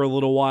mind for a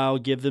little while,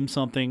 give them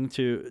something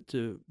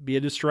to be a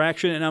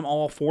distraction, and I'm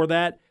all for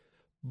that.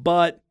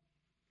 But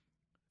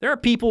there are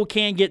people who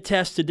can't get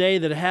tests today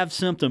that have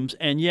symptoms,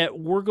 and yet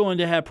we're going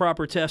to have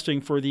proper testing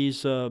for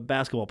these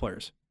basketball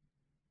players.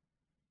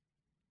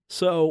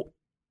 So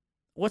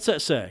what's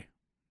that say?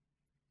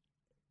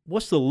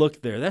 What's the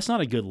look there? That's not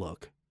a good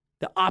look.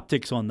 The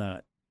optics on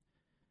that.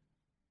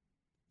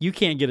 You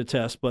can't get a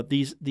test, but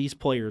these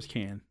players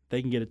can.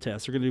 They can get a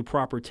test. They're going to do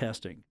proper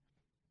testing.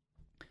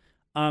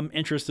 I'm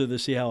interested to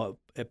see how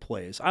it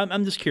plays.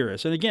 I'm just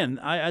curious. And again,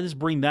 I just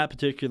bring that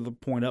particular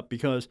point up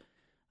because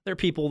there are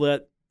people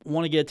that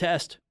want to get a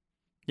test.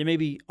 They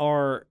maybe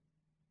are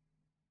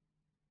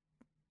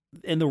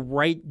in the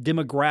right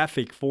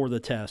demographic for the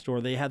test, or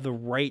they have the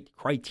right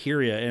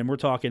criteria. And we're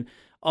talking,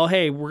 oh,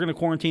 hey, we're going to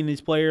quarantine these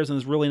players in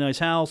this really nice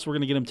house. We're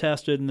going to get them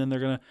tested, and then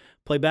they're going to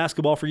play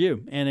basketball for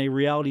you in a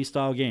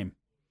reality-style game.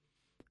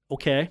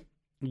 Okay,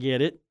 I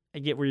get it. I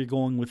get where you're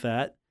going with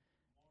that.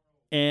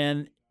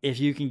 And if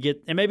you can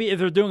get, and maybe if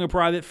they're doing a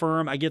private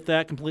firm, I get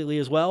that completely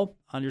as well.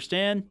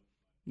 Understand?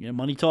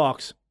 Money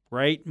talks,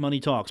 right? Money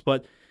talks.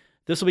 But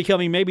this will be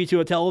coming maybe to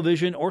a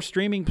television or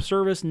streaming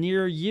service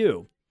near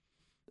you.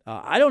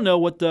 I don't know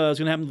what is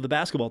going to happen to the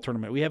basketball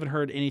tournament. We haven't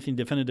heard anything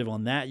definitive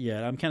on that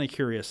yet. I'm kind of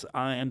curious.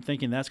 I am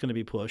thinking that's going to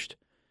be pushed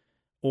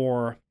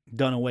or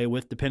done away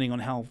with, depending on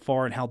how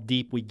far and how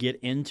deep we get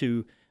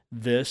into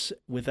this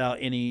without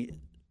any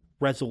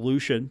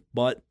resolution.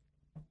 But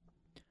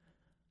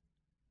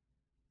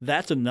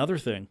that's another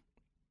thing.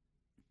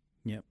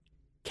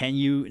 Can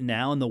you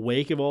now, in the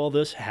wake of all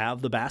this,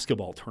 have the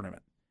basketball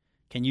tournament?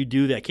 Can you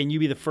do that? Can you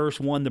be the first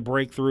one to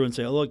break through and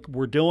say, oh, look,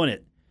 we're doing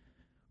it.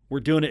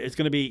 We're doing it. It's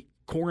going to be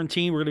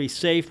quarantine. We're going to be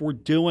safe. We're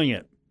doing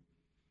it.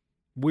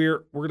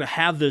 We're going to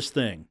have this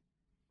thing.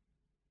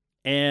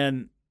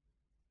 And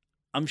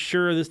I'm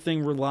sure this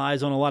thing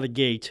relies on a lot of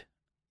gate.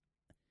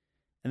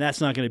 And that's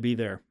not going to be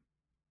there.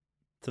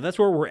 So that's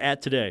where we're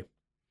at today.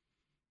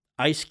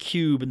 Ice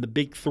Cube and the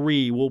Big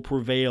Three will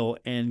prevail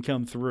and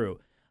come through.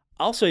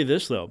 I'll say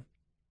this, though.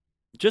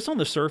 Just on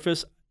the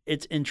surface,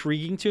 it's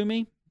intriguing to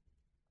me.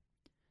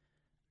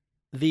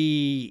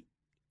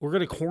 We're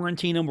going to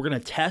quarantine them, we're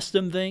going to test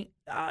them thing.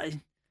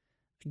 I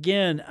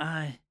get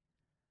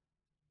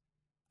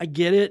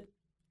it.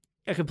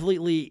 I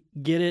completely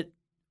get it.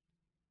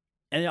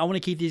 And I want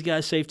to keep these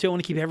guys safe too. I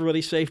want to keep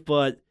everybody safe,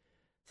 but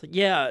it's like,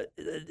 yeah,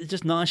 it's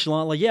just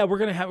nonchalant. Like, yeah, we're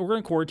going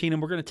to quarantine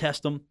them, we're going to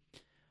test them.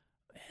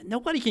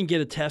 Nobody can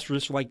get a test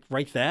just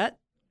like that.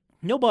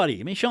 Nobody.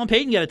 I mean, Sean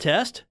Payton got a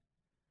test.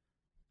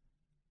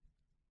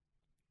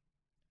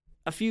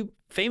 A few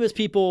famous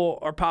people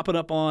are popping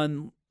up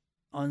on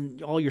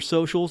all your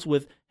socials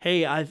with,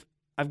 hey, I've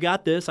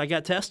got this. I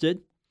got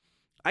tested.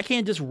 I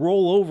can't just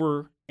roll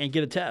over and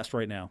get a test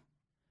right now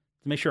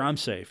to make sure I'm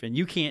safe. And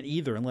you can't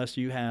either unless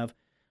you have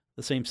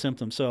the same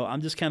symptoms. So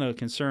I'm just kind of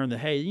concerned that,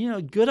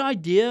 hey, good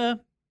idea.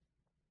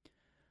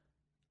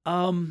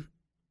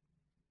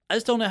 I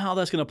just don't know how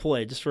that's going to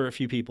play just for a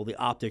few people, the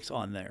optics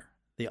on there.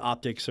 The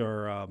optics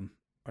are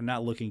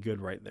not looking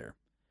good right there.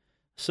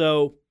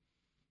 So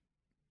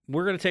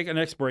we're going to take our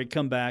next break,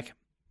 come back.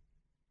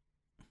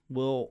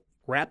 We'll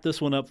wrap this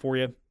one up for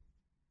you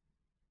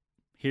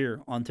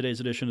here on today's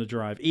edition of The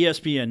Drive.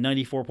 ESPN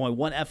 94.1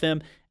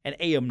 FM and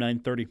AM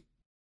 930.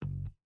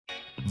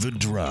 The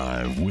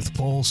Drive with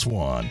Paul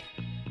Swann.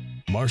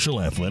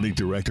 Marshall Athletic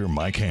Director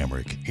Mike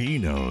Hamrick. He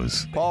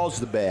knows.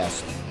 Paul's the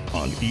best.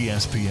 On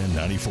ESPN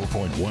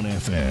 94.1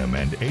 FM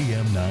and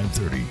AM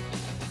 930.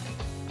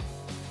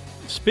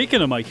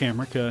 Speaking of Mike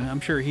Hamrick,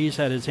 I'm sure he's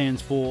had his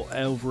hands full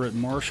over at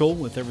Marshall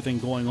with everything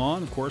going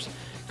on. Of course,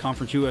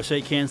 Conference USA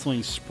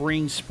canceling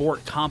spring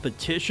sport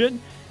competition.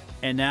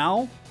 And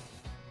now,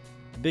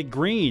 Big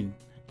Green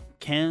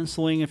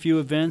canceling a few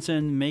events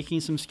and making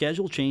some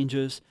schedule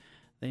changes.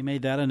 They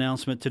made that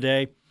announcement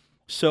today.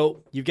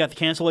 So you've got the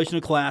cancellation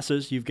of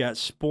classes. You've got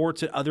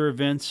sports and other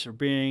events are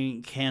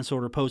being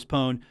canceled or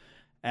postponed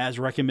as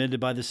recommended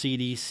by the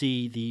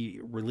CDC,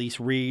 the release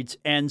reads.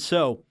 And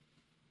so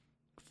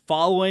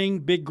following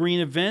Big Green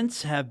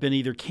events have been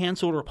either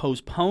canceled or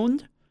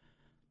postponed.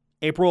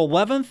 April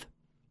 11th,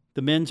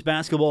 the Men's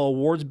Basketball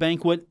Awards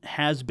Banquet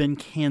has been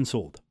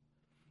canceled.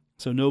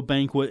 So no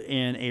banquet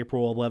in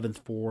April 11th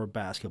for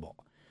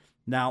basketball.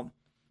 Now,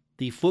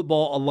 the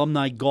Football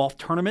Alumni Golf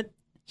Tournament,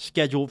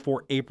 scheduled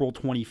for April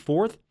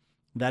 24th,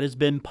 that has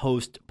been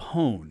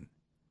postponed.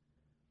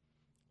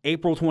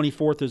 April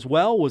 24th as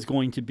well was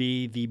going to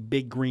be the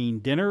Big Green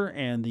Dinner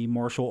and the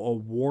Marshall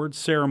Awards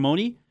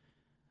Ceremony.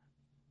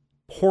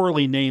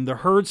 Poorly named the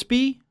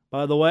Herdspee,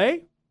 by the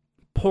way.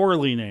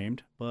 Poorly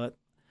named, but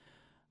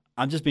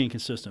I'm just being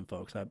consistent,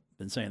 folks. I've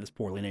been saying this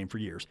poorly named for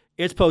years.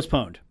 It's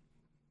postponed.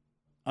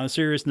 On a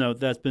serious note,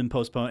 that's been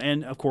postponed.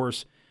 And, of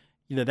course,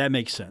 that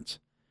makes sense.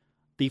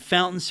 The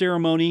fountain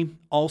ceremony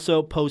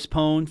also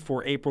postponed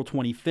for April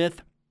 25th.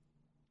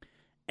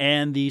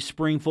 And the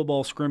spring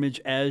football scrimmage,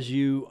 as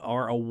you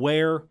are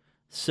aware,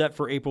 set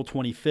for April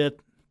 25th,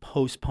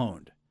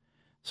 postponed.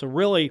 So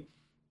really,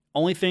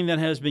 only thing that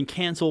has been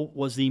canceled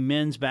was the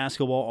Men's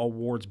Basketball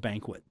Awards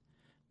Banquet.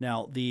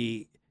 Now,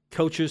 the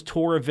Coaches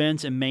Tour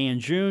events in May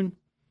and June,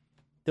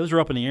 those are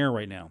up in the air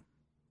right now.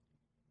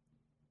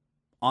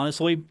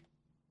 Honestly,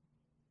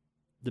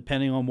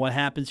 depending on what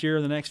happens here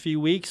in the next few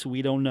weeks,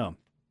 we don't know.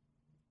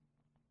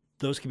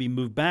 Those could be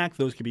moved back.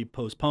 Those could be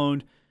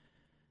postponed.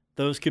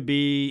 those could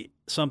be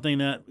something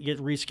that get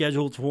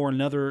rescheduled for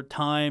another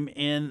time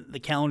in the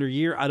calendar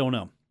year. I don't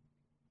know.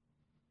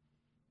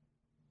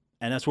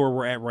 And that's where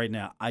we're at right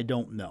now. I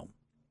don't know.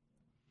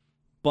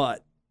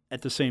 But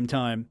at the same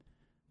time,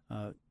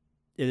 it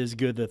is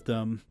good that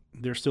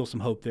there's still some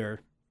hope there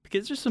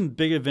because there's some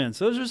big events.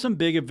 Those are some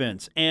big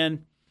events.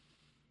 And,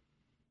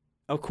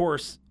 of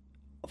course,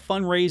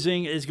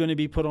 fundraising is going to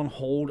be put on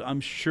hold, I'm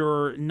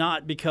sure,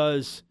 not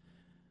because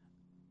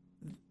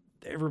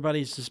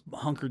everybody's just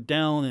hunkered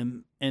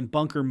down and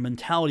bunker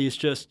mentality. It's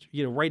just,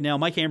 right now,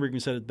 Mike Hambrick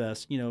said it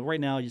best.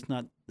 Right now it's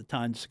not the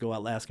time just to go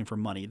out asking for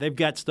money. They've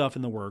got stuff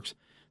in the works.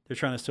 They're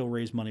trying to still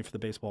raise money for the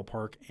baseball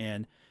park,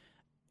 and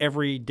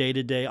every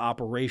day-to-day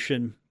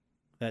operation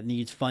that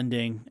needs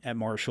funding at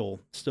Marshall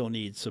still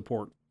needs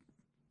support.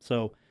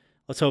 So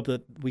let's hope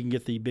that we can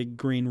get the Big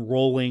Green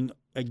rolling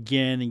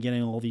again and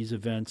getting all these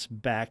events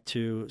back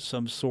to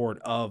some sort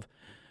of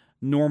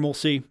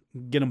normalcy,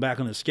 get them back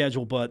on the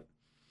schedule. But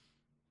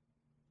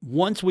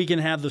once we can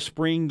have the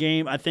spring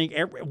game, I think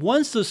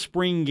once the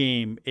spring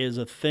game is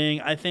a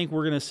thing, I think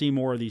we're going to see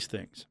more of these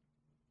things.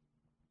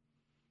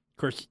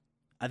 Of course,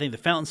 I think the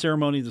fountain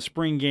ceremony, the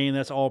spring game,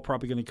 that's all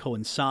probably going to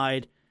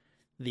coincide.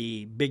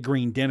 The Big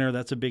Green Dinner,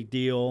 that's a big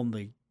deal.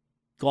 The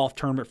golf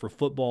tournament for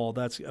football,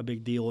 that's a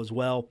big deal as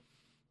well.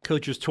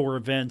 Coaches Tour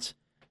events.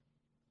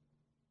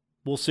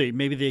 We'll see.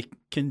 Maybe they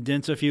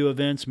condense a few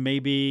events.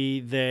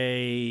 Maybe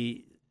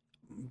they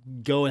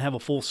go and have a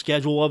full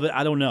schedule of it.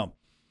 I don't know.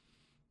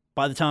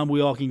 By the time we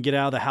all can get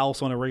out of the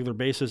house on a regular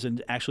basis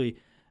and actually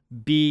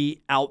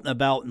be out and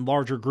about in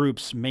larger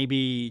groups,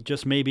 maybe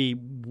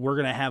we're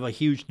going to have a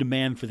huge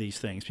demand for these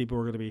things. People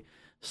are going to be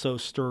so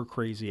stir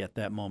crazy at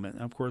that moment.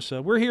 And of course,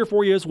 we're here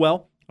for you as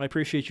well. I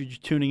appreciate you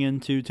tuning in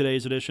to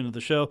today's edition of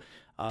the show.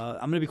 I'm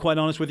going to be quite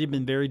honest with you. It's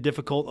been very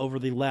difficult over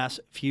the last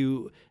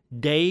few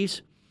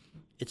days.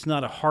 It's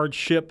not a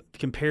hardship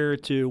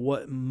compared to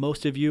what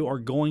most of you are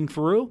going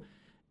through.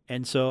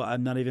 And so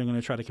I'm not even going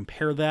to try to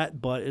compare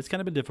that, but it's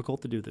kind of been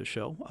difficult to do this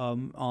show.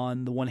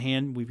 On the one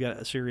hand, we've got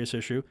a serious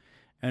issue.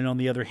 And on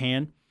the other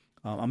hand,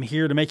 I'm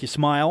here to make you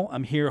smile.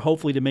 I'm here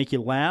hopefully to make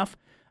you laugh.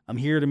 I'm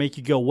here to make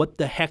you go, what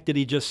the heck did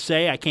he just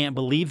say? I can't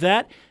believe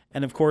that.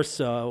 And, of course,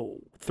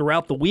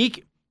 throughout the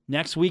week,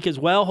 next week as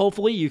well,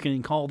 hopefully, you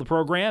can call the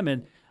program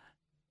and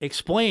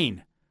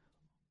explain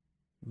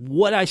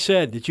what I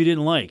said that you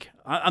didn't like.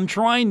 I'm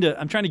trying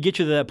to get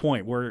you to that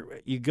point where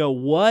you go,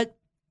 what?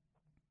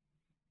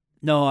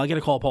 No, I got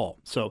to call Paul.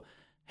 So,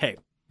 hey,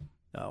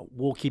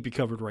 we'll keep you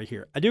covered right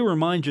here. I do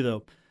remind you,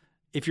 though,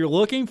 if you're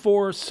looking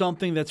for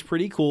something that's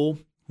pretty cool,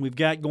 we've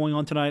got going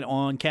on tonight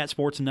on Cat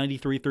Sports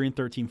 93.3 and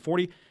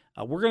 1340.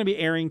 We're going to be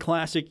airing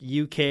classic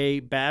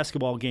UK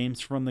basketball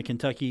games from the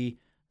Kentucky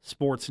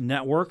Sports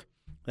Network.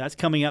 That's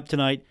coming up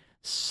tonight,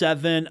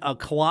 7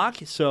 o'clock.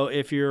 So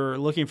if you're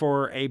looking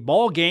for a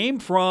ball game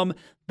from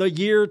the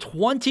year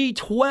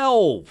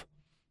 2012,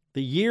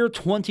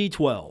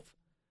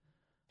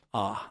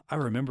 I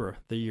remember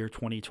the year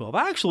 2012.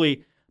 I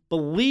actually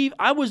believe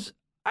I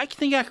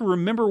think I can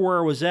remember where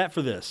I was at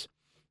for this.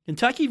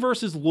 Kentucky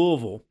versus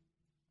Louisville,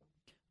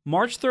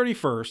 March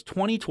 31st,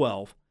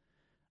 2012.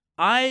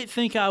 I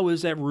think I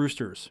was at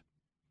Roosters.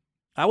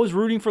 I was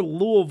rooting for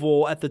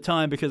Louisville at the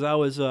time because I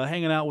was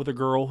hanging out with a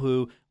girl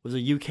who was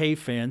a UK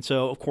fan.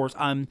 So, of course,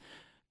 I'm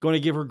going to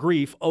give her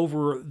grief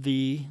over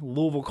the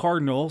Louisville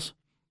Cardinals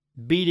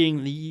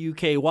beating the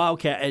UK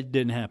Wildcat. It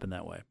didn't happen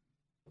that way.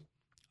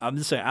 I'm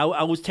just saying,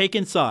 I was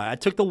taking side. I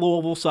took the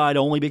Louisville side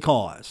only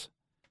because.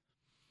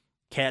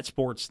 Cat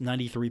Sports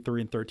 93.3 and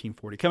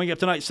 1340. Coming up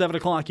tonight, 7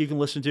 o'clock, you can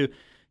listen to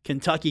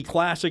Kentucky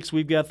Classics.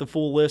 We've got the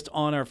full list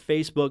on our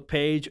Facebook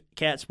page,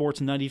 Cat Sports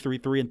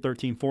 93.3 and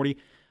 1340.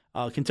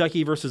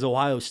 Kentucky versus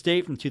Ohio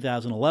State from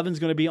 2011 is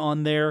going to be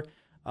on there.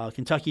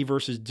 Kentucky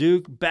versus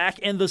Duke back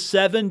in the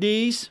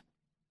 70s.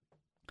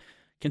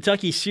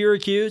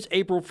 Kentucky-Syracuse,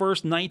 April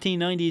 1st,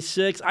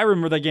 1996. I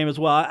remember that game as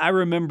well. I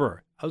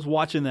remember. I was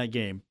watching that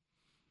game.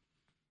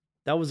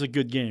 That was a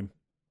good game.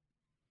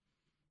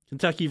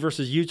 Kentucky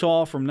versus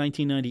Utah from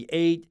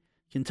 1998.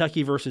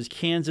 Kentucky versus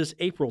Kansas,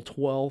 April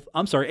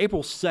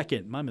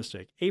 2nd. My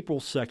mistake.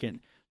 April 2nd,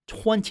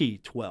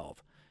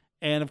 2012.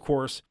 And, of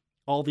course,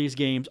 all these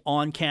games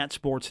on Cat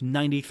Sports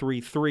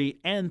 93.3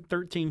 and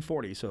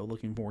 1340. So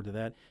looking forward to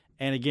that.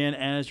 And, again,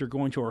 as you're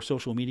going to our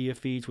social media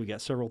feeds, we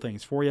got several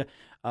things for you.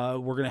 We're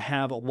going to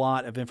have a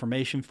lot of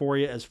information for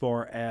you as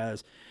far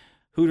as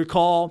who to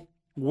call,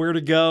 where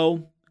to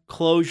go,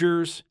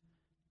 closures,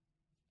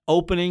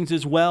 openings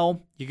as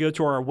well. You go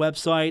to our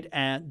website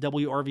at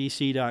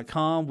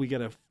wrvc.com. We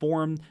got a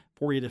form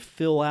for you to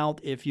fill out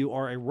if you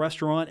are a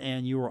restaurant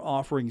and you are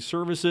offering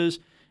services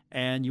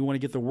and you want to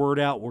get the word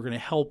out. We're going to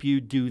help you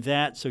do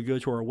that. So go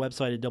to our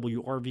website at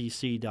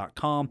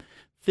wrvc.com.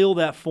 Fill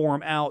that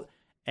form out,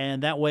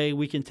 and that way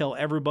we can tell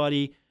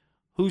everybody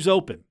who's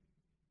open,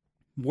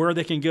 where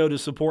they can go to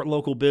support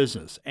local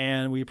business.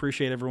 And we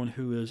appreciate everyone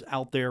who is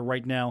out there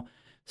right now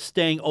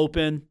staying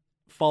open,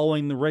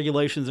 following the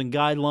regulations and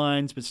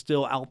guidelines, but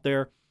still out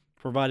there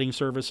providing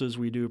services.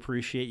 We do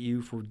appreciate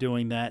you for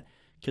doing that.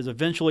 because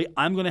eventually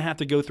I'm going to have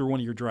to go through one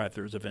of your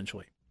drive-thrus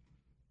eventually.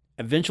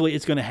 Eventually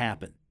it's going to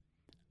happen.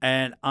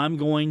 And I'm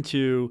going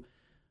to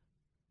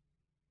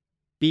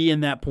be in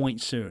that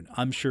point soon.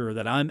 I'm sure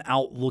that I'm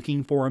out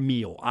looking for a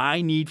meal.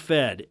 I need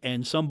fed,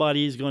 and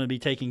somebody's going to be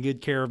taking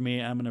good care of me.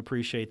 I'm going to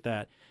appreciate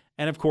that.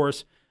 And of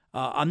course,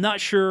 I'm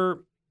not sure.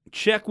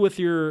 Check with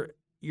your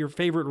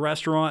favorite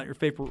restaurant, your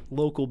favorite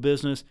local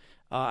business.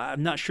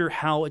 I'm not sure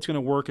how it's going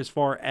to work as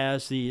far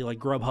as the like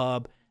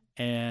Grubhub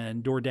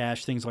and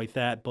DoorDash, things like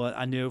that. But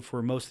I know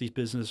for most of these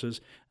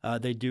businesses,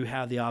 they do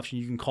have the option.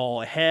 You can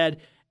call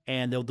ahead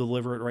and they'll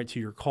deliver it right to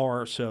your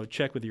car. So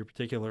check with your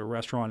particular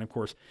restaurant. Of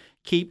course,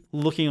 keep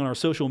looking on our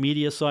social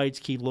media sites.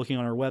 Keep looking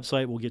on our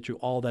website. We'll get you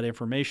all that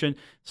information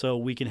so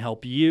we can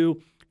help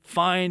you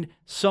find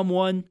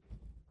someone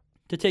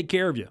to take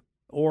care of you.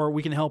 Or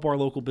we can help our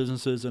local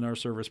businesses and our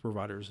service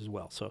providers as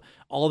well. So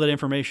all of that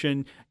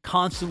information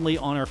constantly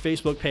on our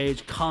Facebook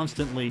page,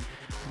 constantly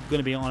going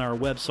to be on our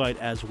website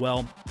as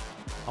well.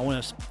 I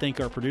want to thank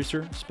our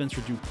producer,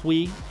 Spencer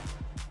Dupuis.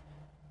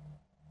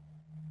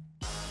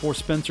 For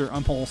Spencer,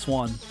 I'm Paul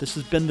Swann. This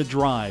has been The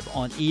Drive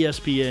on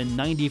ESPN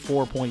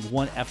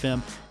 94.1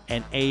 FM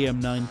and AM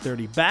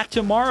 930. Back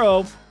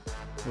tomorrow.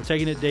 We're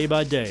taking it day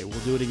by day. We'll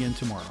do it again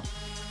tomorrow.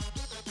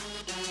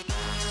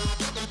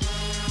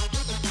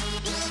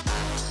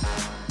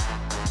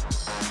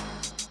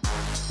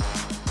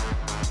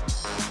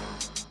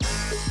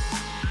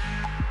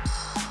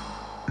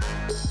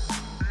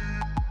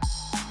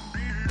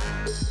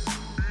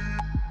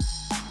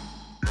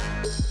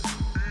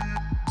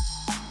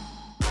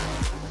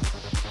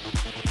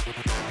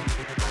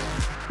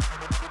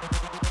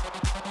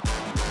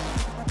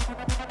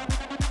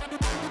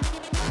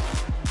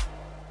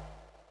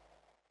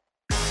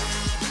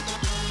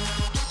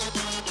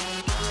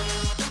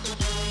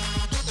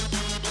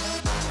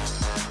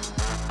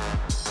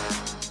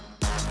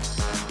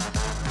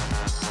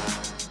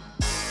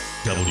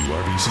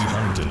 WRBC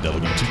Huntington,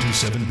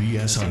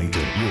 W227BS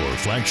Huntington, your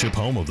flagship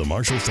home of the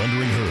Marshall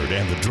Thundering Herd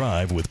and The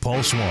Drive with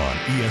Paul Swann,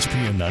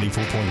 ESPN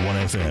 94.1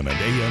 FM and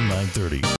AM 930.